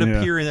 Matlock would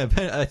appear in,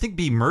 I think,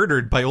 be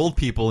murdered by old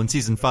people in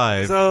season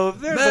 5. So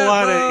there's a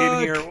lot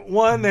in here.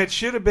 One that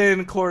should have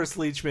been Cloris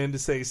Leachman to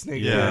say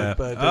Snake Dead,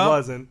 but it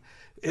wasn't.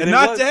 And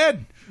not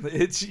dead.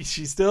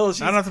 She still.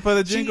 I don't have to play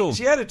the jingle.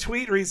 She had a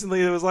tweet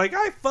recently that was like,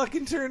 "I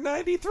fucking turned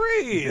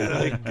 93."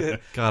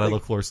 God, I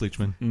love Cloris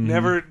Leachman.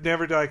 Never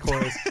die,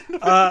 Cloris.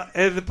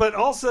 But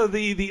also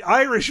the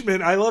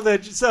Irishman. I love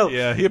that. So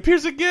yeah, he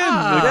appears again.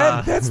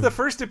 That's the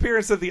first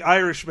appearance of the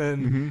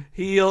Irishman.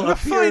 He'll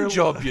appear. Fine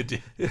job you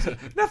did.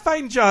 Not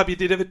fine job you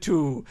did of it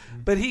too.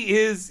 But he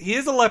is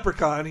a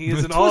leprechaun. He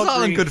is an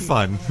all in good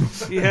fun.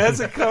 He has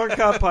a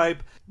corncob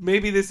pipe.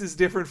 Maybe this is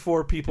different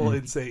for people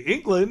in, say,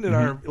 England, and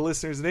our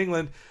listeners in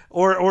England,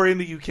 or in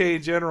the UK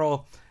in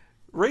general.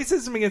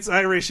 Racism against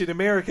Irish in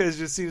America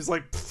just seems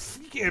like,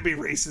 you can't be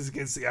racist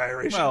against the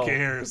Irish. Who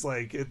cares?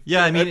 Like,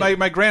 I mean,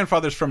 my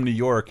grandfather's from New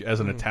York as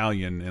an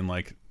Italian, and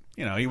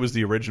he was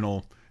the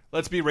original.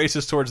 Let's be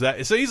racist towards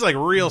that. So he's like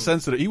real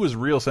sensitive. He was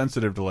real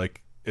sensitive to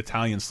like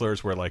Italian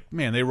slurs where like,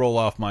 man, they roll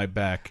off my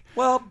back.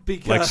 Well,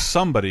 because like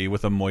somebody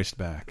with a moist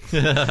back.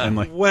 And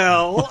like,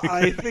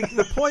 I think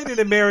the point in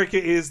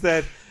America is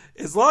that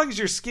as long as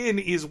your skin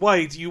is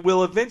white, you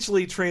will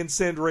eventually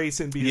transcend race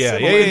and be You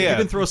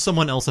can throw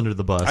someone else under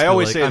the bus. I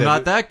always say I'm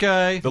not that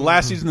guy. The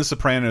last season of The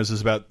Sopranos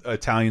is about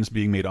Italians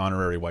being made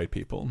honorary white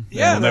people.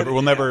 Yeah,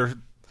 we'll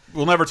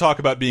never talk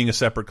about being a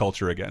separate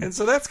culture again. And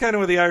so that's kind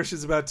of what the Irish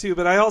is about too.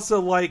 But I also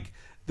like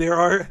there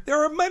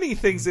are many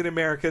things in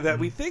America that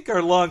we think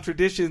are long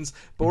traditions,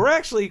 but were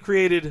actually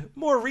created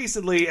more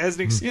recently as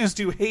an excuse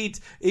to hate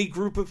a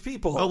group of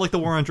people. Oh, like the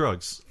war on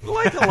drugs.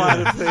 Like a lot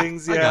of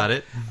things, yeah. I got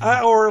it.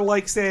 Or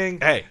like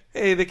saying, hey,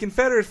 the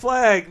Confederate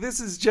flag,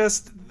 this is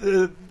just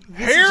the...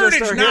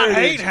 Heritage, not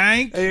hate,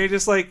 Hank. And you're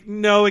just like,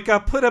 no, it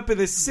got put up in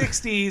the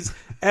 60s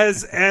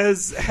as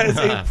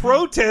a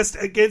protest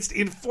against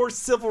enforced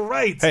civil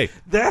rights. Hey,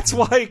 that's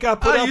why it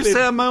got put up. I used to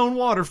have my own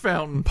water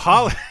fountain.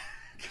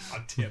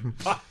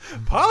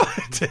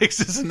 Politics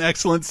is an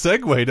excellent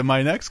segue to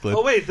my next clip.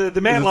 Oh wait,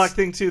 the Matlock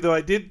thing too, though.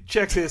 I did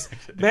check this.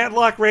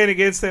 Matlock ran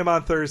against them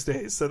on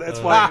Thursdays, so that's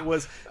why it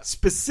was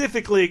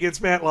specifically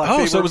against Matlock.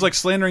 Oh, so it was like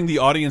slandering the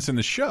audience in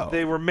the show.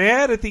 They were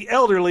mad at the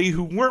elderly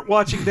who weren't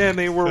watching them;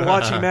 they were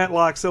watching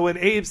Matlock. So when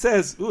Abe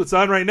says, "Ooh, it's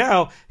on right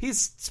now,"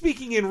 he's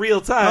speaking in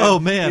real time. Oh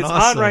man, it's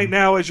awesome. on right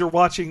now as you're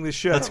watching the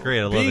show. That's great.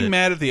 I love being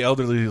mad at the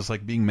elderly is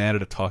like being mad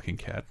at a talking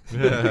cat.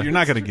 You're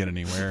not going to get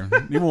anywhere.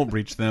 You won't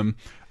reach them.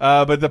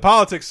 But the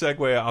politics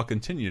segue I'll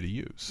continue to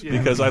use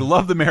because I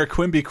love the Mayor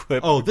Quimby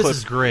clip. Oh, this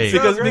is great.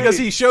 Because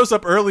he shows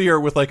up earlier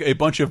with like a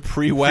bunch of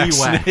pre-wax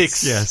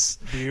snakes. Yes.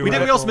 We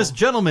also missed,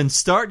 gentlemen,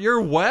 start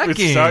your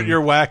whacking. Start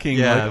your whacking.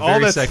 Yeah, like, very all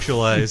that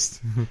sexualized.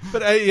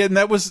 But and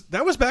that was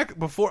back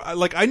before.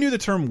 Like I knew the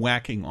term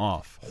whacking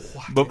off.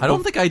 But I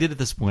don't think I did at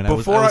this point.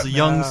 Before I was a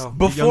young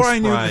before I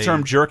knew the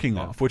term jerking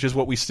off, which is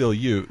what we still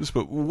use.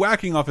 But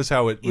whacking off is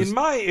how it was. In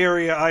my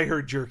area, I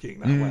heard jerking,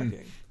 not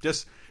whacking.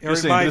 Just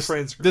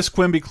saying, this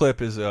Quimby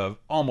clip is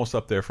almost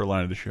up there for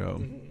line of the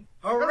show.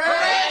 Hooray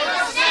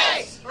for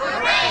snakes!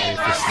 Hooray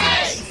for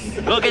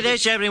snakes! Look at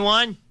this,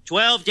 everyone.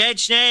 12 dead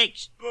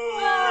snakes.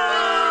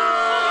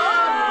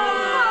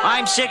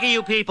 I'm sick of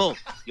you people.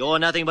 You're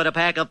nothing but a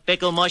pack of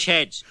fickle mush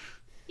heads.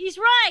 He's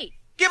right.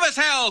 Give us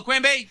hell,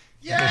 Quimby.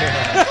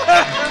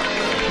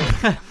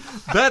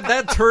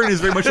 That turn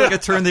is very much like a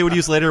turn they would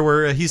use later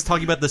where he's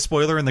talking about the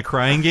spoiler in the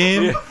crying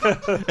game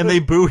and they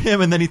boo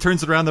him and then he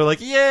turns it around, they're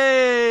like,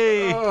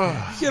 yay!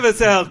 Give us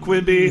hell,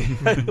 Quimby.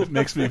 It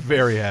makes me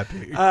very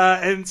happy.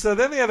 And so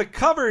then they have a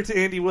cover to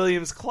Andy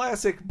Williams'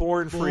 classic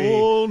Born Free.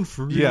 Born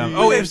Free. Yeah.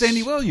 Oh, it was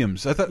Andy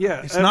Williams. I thought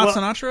it's not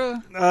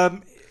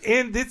Sinatra?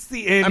 And it's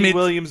the Andy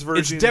Williams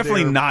version. It's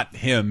definitely not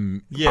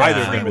him.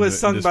 Either. It was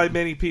sung by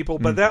many people,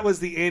 but that was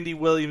the Andy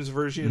Williams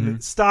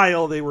version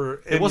style they were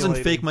emulating. It wasn't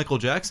fake Michael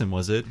Jackson,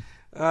 was it?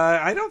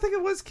 I don't think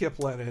it was Kip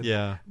Lennon.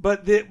 Yeah.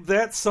 But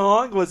that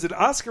song was an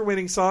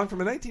Oscar-winning song from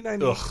a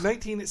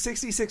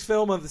 1966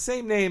 film of the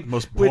same name,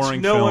 which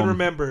no one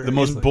remembers. The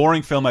most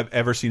boring film I've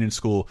ever seen in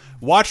school.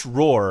 Watch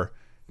Roar,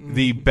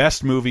 the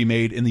best movie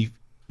made in the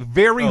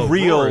very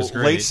real Roar is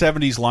great. late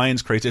 70s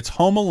Lions craze. It's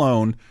Home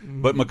Alone,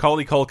 but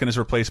Macaulay Culkin is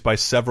replaced by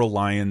several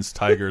lions,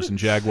 tigers, and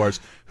jaguars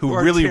who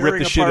really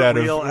rip the shit out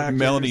of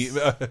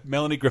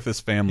Melanie Griffith's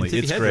family.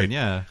 It's great.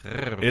 Yeah.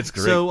 It's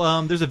great.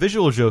 So there's a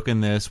visual joke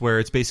in this where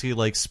it's basically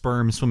like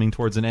sperm swimming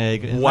towards an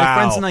egg. And Wow. my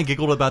friends and I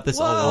giggled about this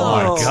a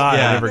lot. Oh my God,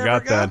 Yeah. I never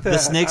got that. The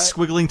snake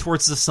squiggling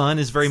towards the sun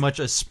is very much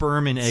a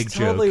sperm and egg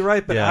joke. Totally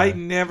right, but Yeah.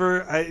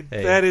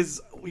 Hey. That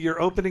is,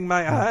 you're opening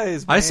my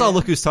eyes, man. I saw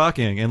Look Who's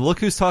Talking, and Look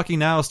Who's Talking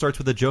now starts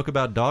with a joke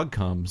about dog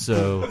cum.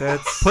 So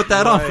put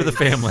that on for the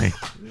family.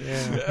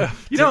 Yeah.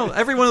 You know,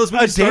 every one of those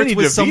movies starts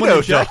with someone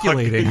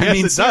ejaculating. I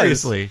mean,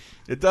 seriously.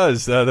 It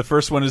does. The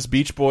first one is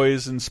Beach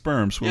Boys and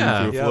sperm swimming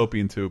through a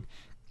fallopian tube.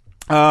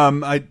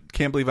 I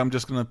can't believe I'm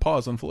just going to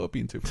pause on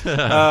fallopian tube.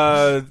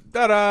 They're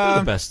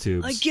the best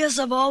tubes. I guess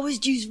I've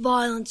always used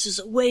violence as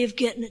a way of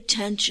getting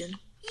attention.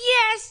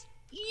 Yes,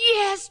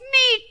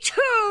 me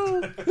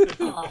too.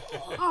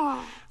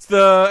 It's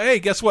hey,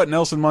 guess what?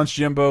 Nelson, Munch,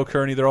 Jimbo,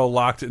 Kearney, they're all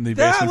locked in the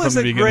basement from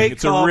the beginning.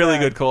 It's a really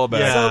good callback.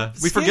 Yeah,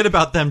 we forget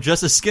about them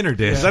just as Skinner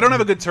did. Because I don't have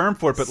a good term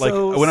for it, but like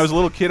when I was a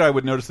little kid, I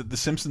would notice that the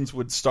Simpsons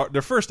would start.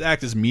 Their first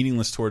act is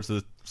meaningless towards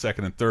the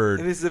second and third.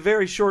 And this is a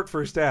very short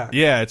first act.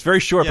 Yeah, it's very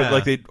short, but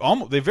like they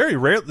very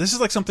rarely. This is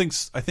like something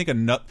I think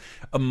a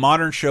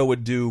modern show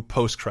would do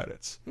post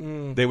credits.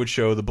 They would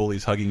show the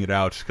bullies hugging it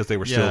out because they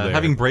were still there,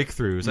 having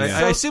breakthroughs.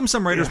 I assume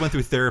some writers went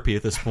through therapy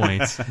at this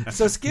point.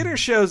 So Skinner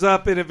shows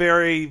up in a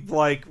very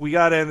like, we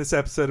got to end this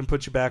episode and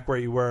put you back where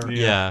you were.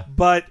 Yeah,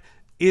 but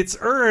it's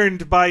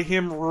earned by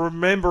him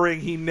remembering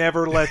he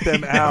never let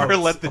them out. Never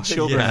let the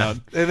children out.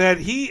 And that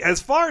he,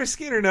 as far as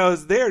Skinner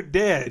knows, they're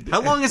dead.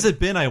 How long has it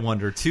been, I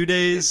wonder? 2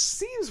 days? It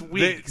seems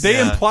weeks. They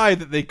imply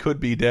that they could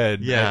be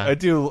dead. Yeah. I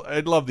do.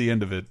 I'd love the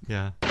end of it.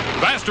 Yeah.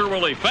 Faster,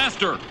 Willie,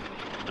 faster!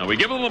 Now we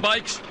give them the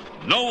bikes.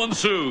 No one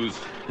sues.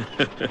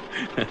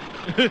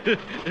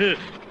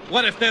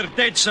 What if they're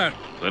dead, sir?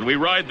 Then we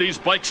ride these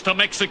bikes to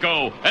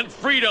Mexico. And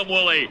freedom,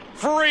 Willie!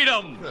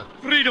 Freedom!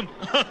 Freedom!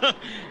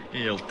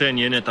 He'll turn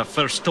you in at the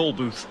first toll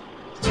booth.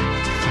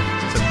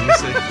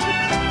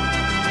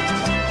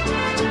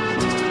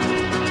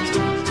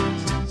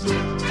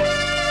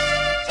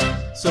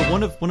 So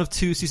one of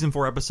 2 season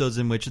 4 episodes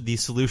in which the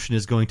solution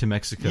is going to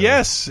Mexico.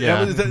 Yes,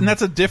 yeah. And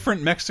that's a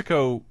different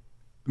Mexico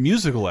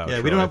musical outro.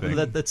 Yeah, we don't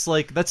have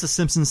that's a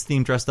Simpsons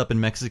theme dressed up in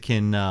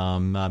Mexican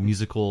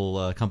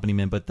musical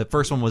accompaniment, but the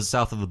first one was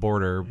South of the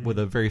Border with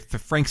a very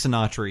Frank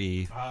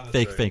Sinatra-y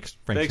fake Frank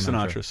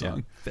Sinatra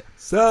song. Yeah.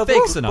 So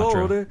fake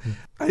Sinatra.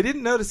 I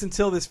didn't notice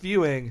until this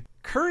viewing.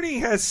 Kearney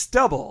has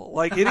stubble.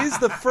 Like, it is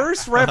the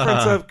first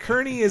reference of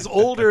Kearney is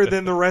older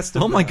than the rest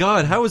of them. Oh my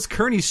God, how is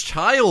Kearney's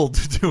child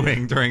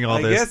doing during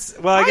all this?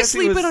 I guess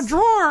sleep in a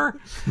drawer.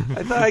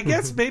 I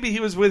guess maybe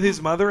he was with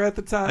his mother at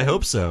the time. I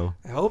hope so.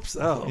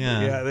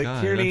 Yeah,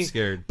 God, Kearney, I'm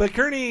scared. But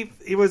Kearney,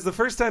 it was the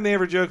first time they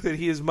ever joked that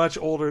he is much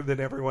older than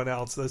everyone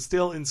else, though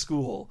still in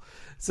school.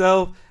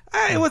 So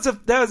that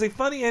was a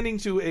funny ending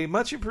to a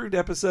much improved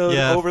episode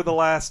over the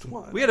last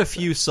one. We had a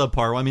few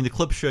subpar. I mean, the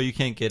clip show, you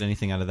can't get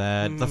anything out of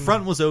that. The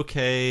front was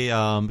okay,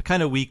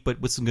 kind of weak,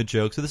 but with some good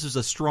jokes. So this was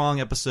a strong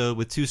episode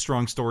with 2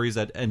 strong stories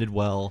that ended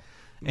well.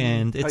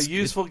 And it's a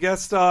useful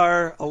guest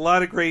star, a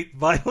lot of great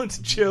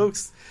violent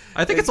jokes.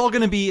 I think it's all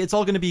going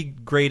to be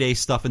grade A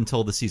stuff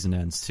until the season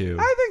ends too.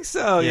 I think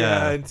so.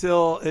 Yeah,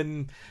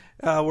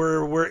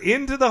 we're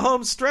into the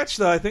home stretch,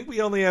 though. I think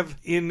we only have,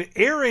 in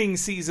airing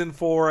season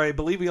 4, I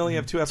believe we only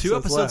have 2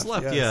 episodes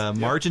left. Yes. Yeah,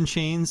 Margin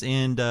Chains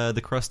and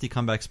the Krusty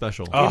Comeback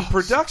Special. In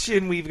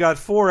production, we've got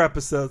 4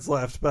 episodes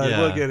left, but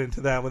we'll get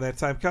into that when that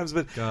time comes.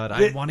 But God,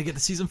 I want to get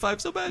to season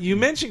 5 so bad. You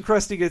mentioned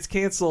Krusty gets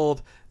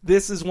canceled.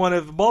 This is one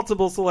of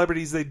multiple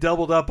celebrities they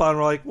doubled up on.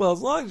 We're like, well,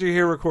 as long as you're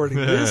here recording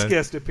this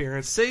guest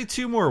appearance, say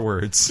 2 more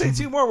words. Say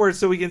 2 more words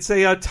so we can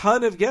say a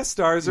ton of guest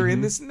stars are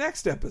in this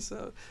next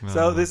episode.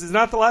 So this is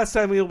not the last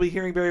time we will be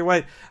hearing Barry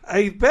White.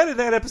 I bet in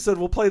that episode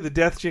we'll play the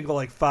death jingle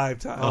like 5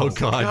 times. Oh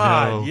God,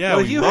 no!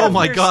 Yeah. Oh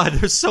my God,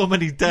 there's so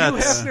many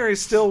deaths. Hugh Hefner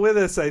is still with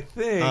us, I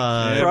think.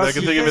 I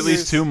can think of at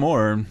least 2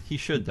 more. He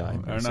should die.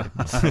 I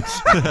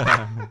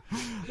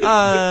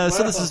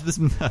So this has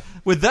been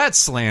with that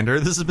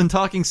slander. This has been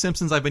Talking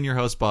Simpsons. I've been your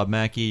host, Bob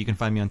Mackey. You can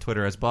find me on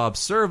Twitter as Bob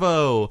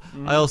Servo.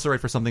 I also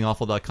write for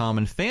somethingawful.com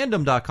and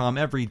fandom.com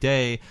every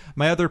day.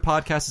 My other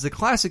podcast is a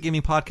classic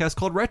gaming podcast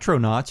called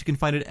Retronauts. You can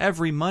find it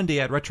every Monday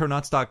at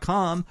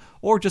retronauts.com,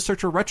 or just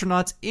search for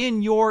Retronauts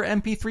in your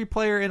MP3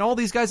 player. And all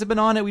these guys have been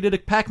on it. We did a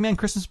Pac-Man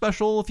Christmas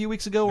special a few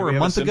weeks ago or a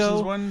month ago.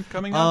 Simpsons one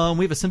coming up?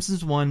 We have a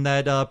Simpsons one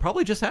that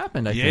probably just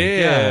happened, I think.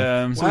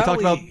 Yeah. So we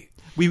talked about...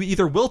 We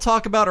either will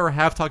talk about or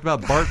have talked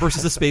about Bart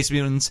versus the Space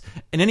Mutants.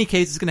 In any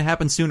case, it's going to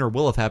happen soon or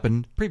will have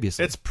happened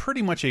previously. It's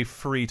pretty much a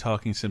free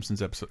Talking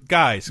Simpsons episode.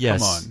 Guys, yes.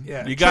 Come on.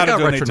 Yeah. You got to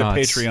donate to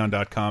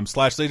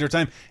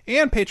patreon.com/lasertime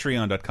and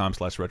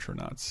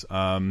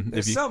patreon.com/retronauts.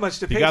 There's so much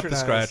to If you got the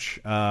scratch,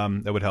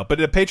 that would help. But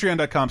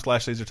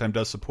patreon.com/lasertime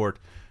does support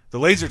the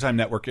Laser Time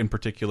Network in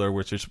particular,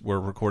 which is we're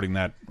recording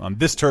that on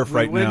this turf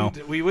right now.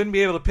 We wouldn't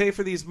be able to pay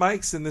for these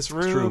mics in this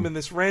room and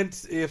this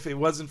rent if it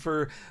wasn't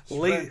for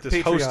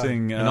Patreon.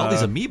 Hosting and all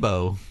these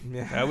amiibo.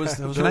 Yeah. Those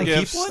Can were I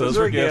gifts. keep one? Those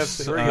were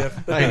gifts.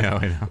 I know.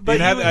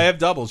 But I have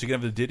doubles. You can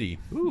have the Diddy.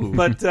 Ooh,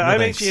 but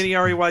I'm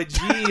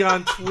HNEREYG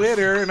on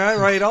Twitter, and I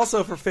write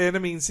also for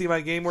Fandom. You can see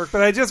my game work.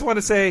 But I just want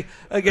to say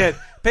again,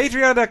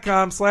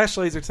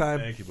 Patreon.com/LaserTime.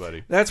 Thank you,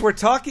 buddy. That's where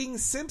Talking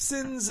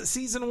Simpsons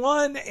Season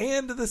 1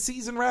 and the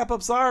season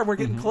wrap-ups are. We're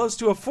getting close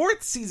to a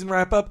 4th season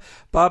wrap-up.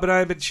 Bob and I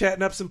have been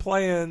chatting up some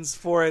plans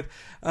for it.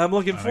 I'm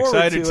looking forward to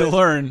it. Excited to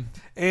learn.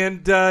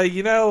 And,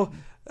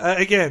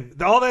 again,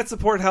 all that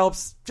support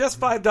helps. Just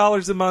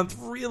 $5 a month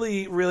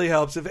really, really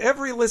helps. If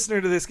every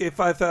listener to this gave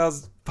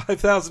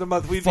 $5,000 a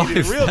month, we'd be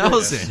doing real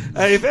good.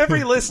 If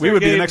every listener we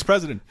would be the next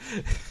president.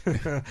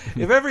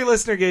 If every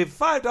listener gave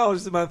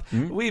 $5 a month,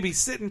 we'd be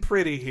sitting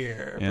pretty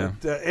here.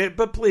 Yeah.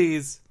 But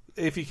please,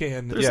 if you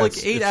can, there's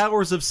like 8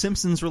 hours of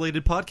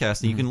Simpsons-related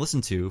podcasting you can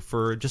listen to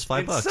for just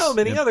 $5. And so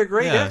many other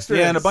great extras.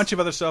 Yeah, and a bunch of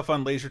other stuff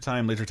on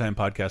LaserTime,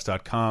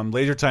 LaserTimePodcast.com.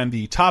 LaserTime,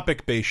 the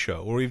topic-based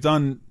show, where we've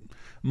done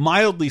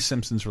mildly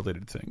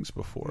Simpsons-related things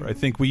before. I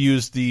think we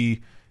used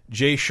the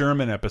Jay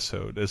Sherman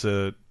episode as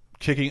a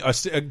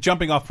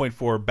jumping off point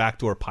for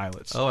backdoor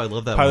pilots. Oh, I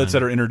love that pilots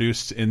one. that are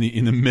introduced in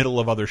the middle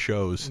of other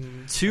shows.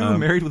 2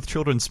 Married with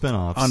Children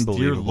spinoffs.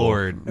 Unbelievable. Dear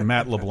Lord.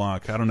 Matt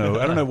LeBlanc. I don't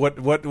know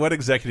what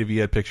executive he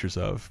had pictures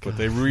of, but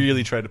they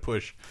really tried to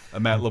push a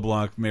Matt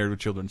LeBlanc Married with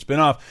Children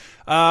spinoff.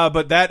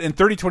 But that and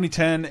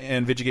 30-2010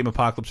 and Video Game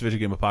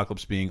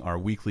Apocalypse being our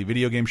weekly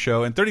video game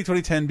show, and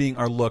 30-2010 being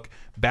our look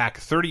back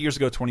 30 years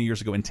ago, 20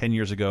 years ago, and 10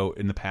 years ago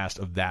in the past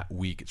of that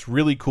week. It's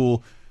really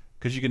cool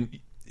because you can,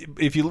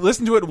 if you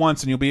listen to it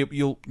once, and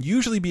you'll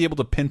usually be able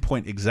to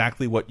pinpoint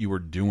exactly what you were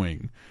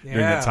doing during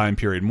that time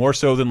period, more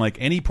so than like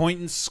any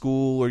point in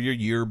school or your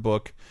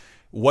yearbook.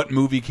 What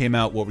movie came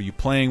out? What were you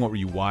playing? What were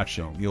you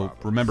watching? You'll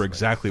remember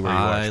exactly where you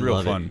were. It's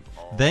real fun.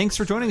 Thanks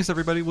for joining us,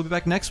 everybody. We'll be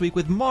back next week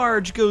with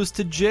Marge Goes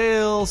to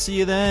Jail. See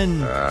you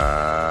then.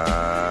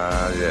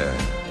 Yeah.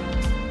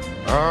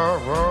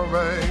 Oh,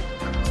 babe.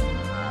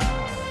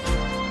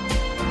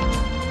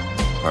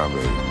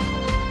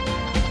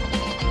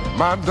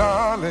 My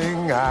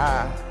darling,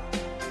 I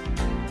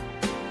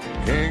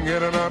can't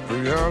get enough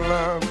of your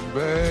love,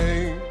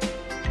 babe.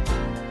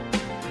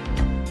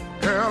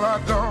 Girl, I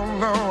don't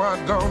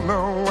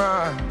know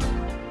why.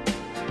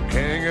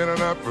 Can't get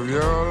enough of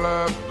your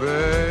love,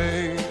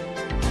 babe.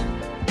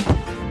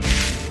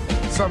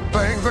 Some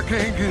things I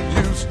can't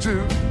get used to,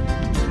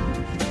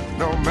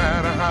 no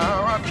matter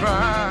how I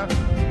try.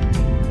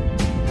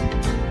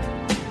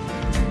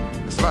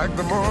 It's like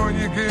the more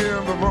you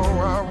give, the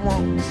more I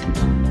want.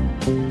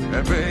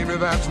 And baby,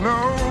 that's no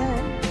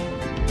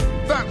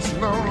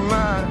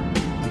lie.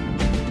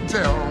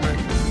 Tell me,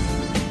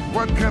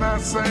 what can I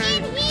say?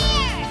 In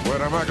here!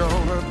 What am I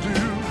gonna do?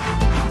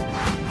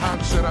 How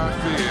should I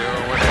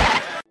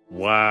feel?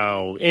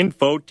 Wow,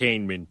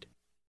 infotainment.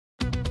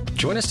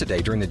 Join us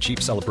today during the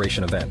Jeep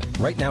Celebration event.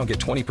 Right now, get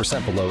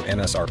 20% below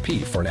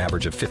MSRP for an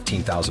average of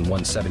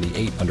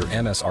 $15,178 under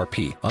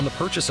MSRP on the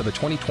purchase of a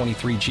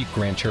 2023 Jeep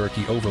Grand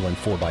Cherokee Overland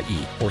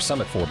 4xE or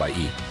Summit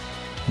 4xE.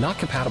 Not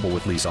compatible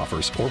with lease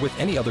offers or with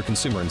any other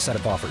consumer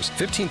incentive offers.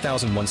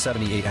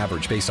 $15,178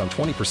 average based on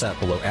 20%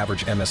 below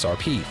average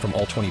MSRP from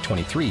all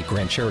 2023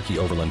 Grand Cherokee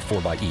Overland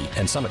 4xE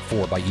and Summit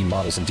 4xE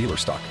models in dealer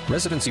stock.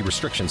 Residency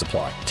restrictions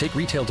apply. Take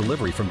retail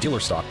delivery from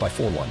dealer stock by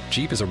 4/1.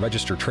 Jeep is a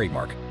registered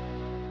trademark.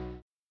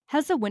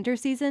 Has the winter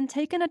season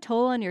taken a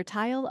toll on your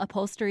tile,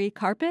 upholstery,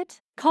 carpet?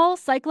 Call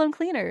Cyclone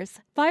Cleaners,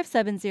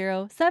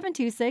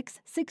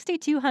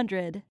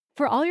 570-726-6200.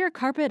 For all your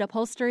carpet,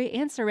 upholstery,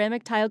 and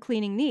ceramic tile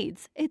cleaning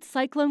needs, it's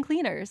Cyclone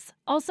Cleaners,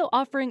 also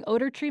offering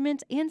odor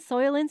treatment and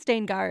soil and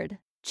stain guard.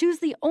 Choose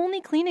the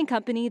only cleaning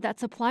company that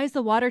supplies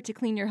the water to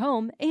clean your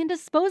home and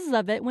disposes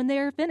of it when they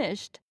are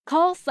finished.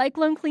 Call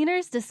Cyclone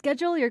Cleaners to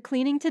schedule your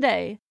cleaning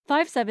today,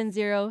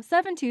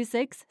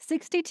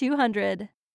 570-726-6200.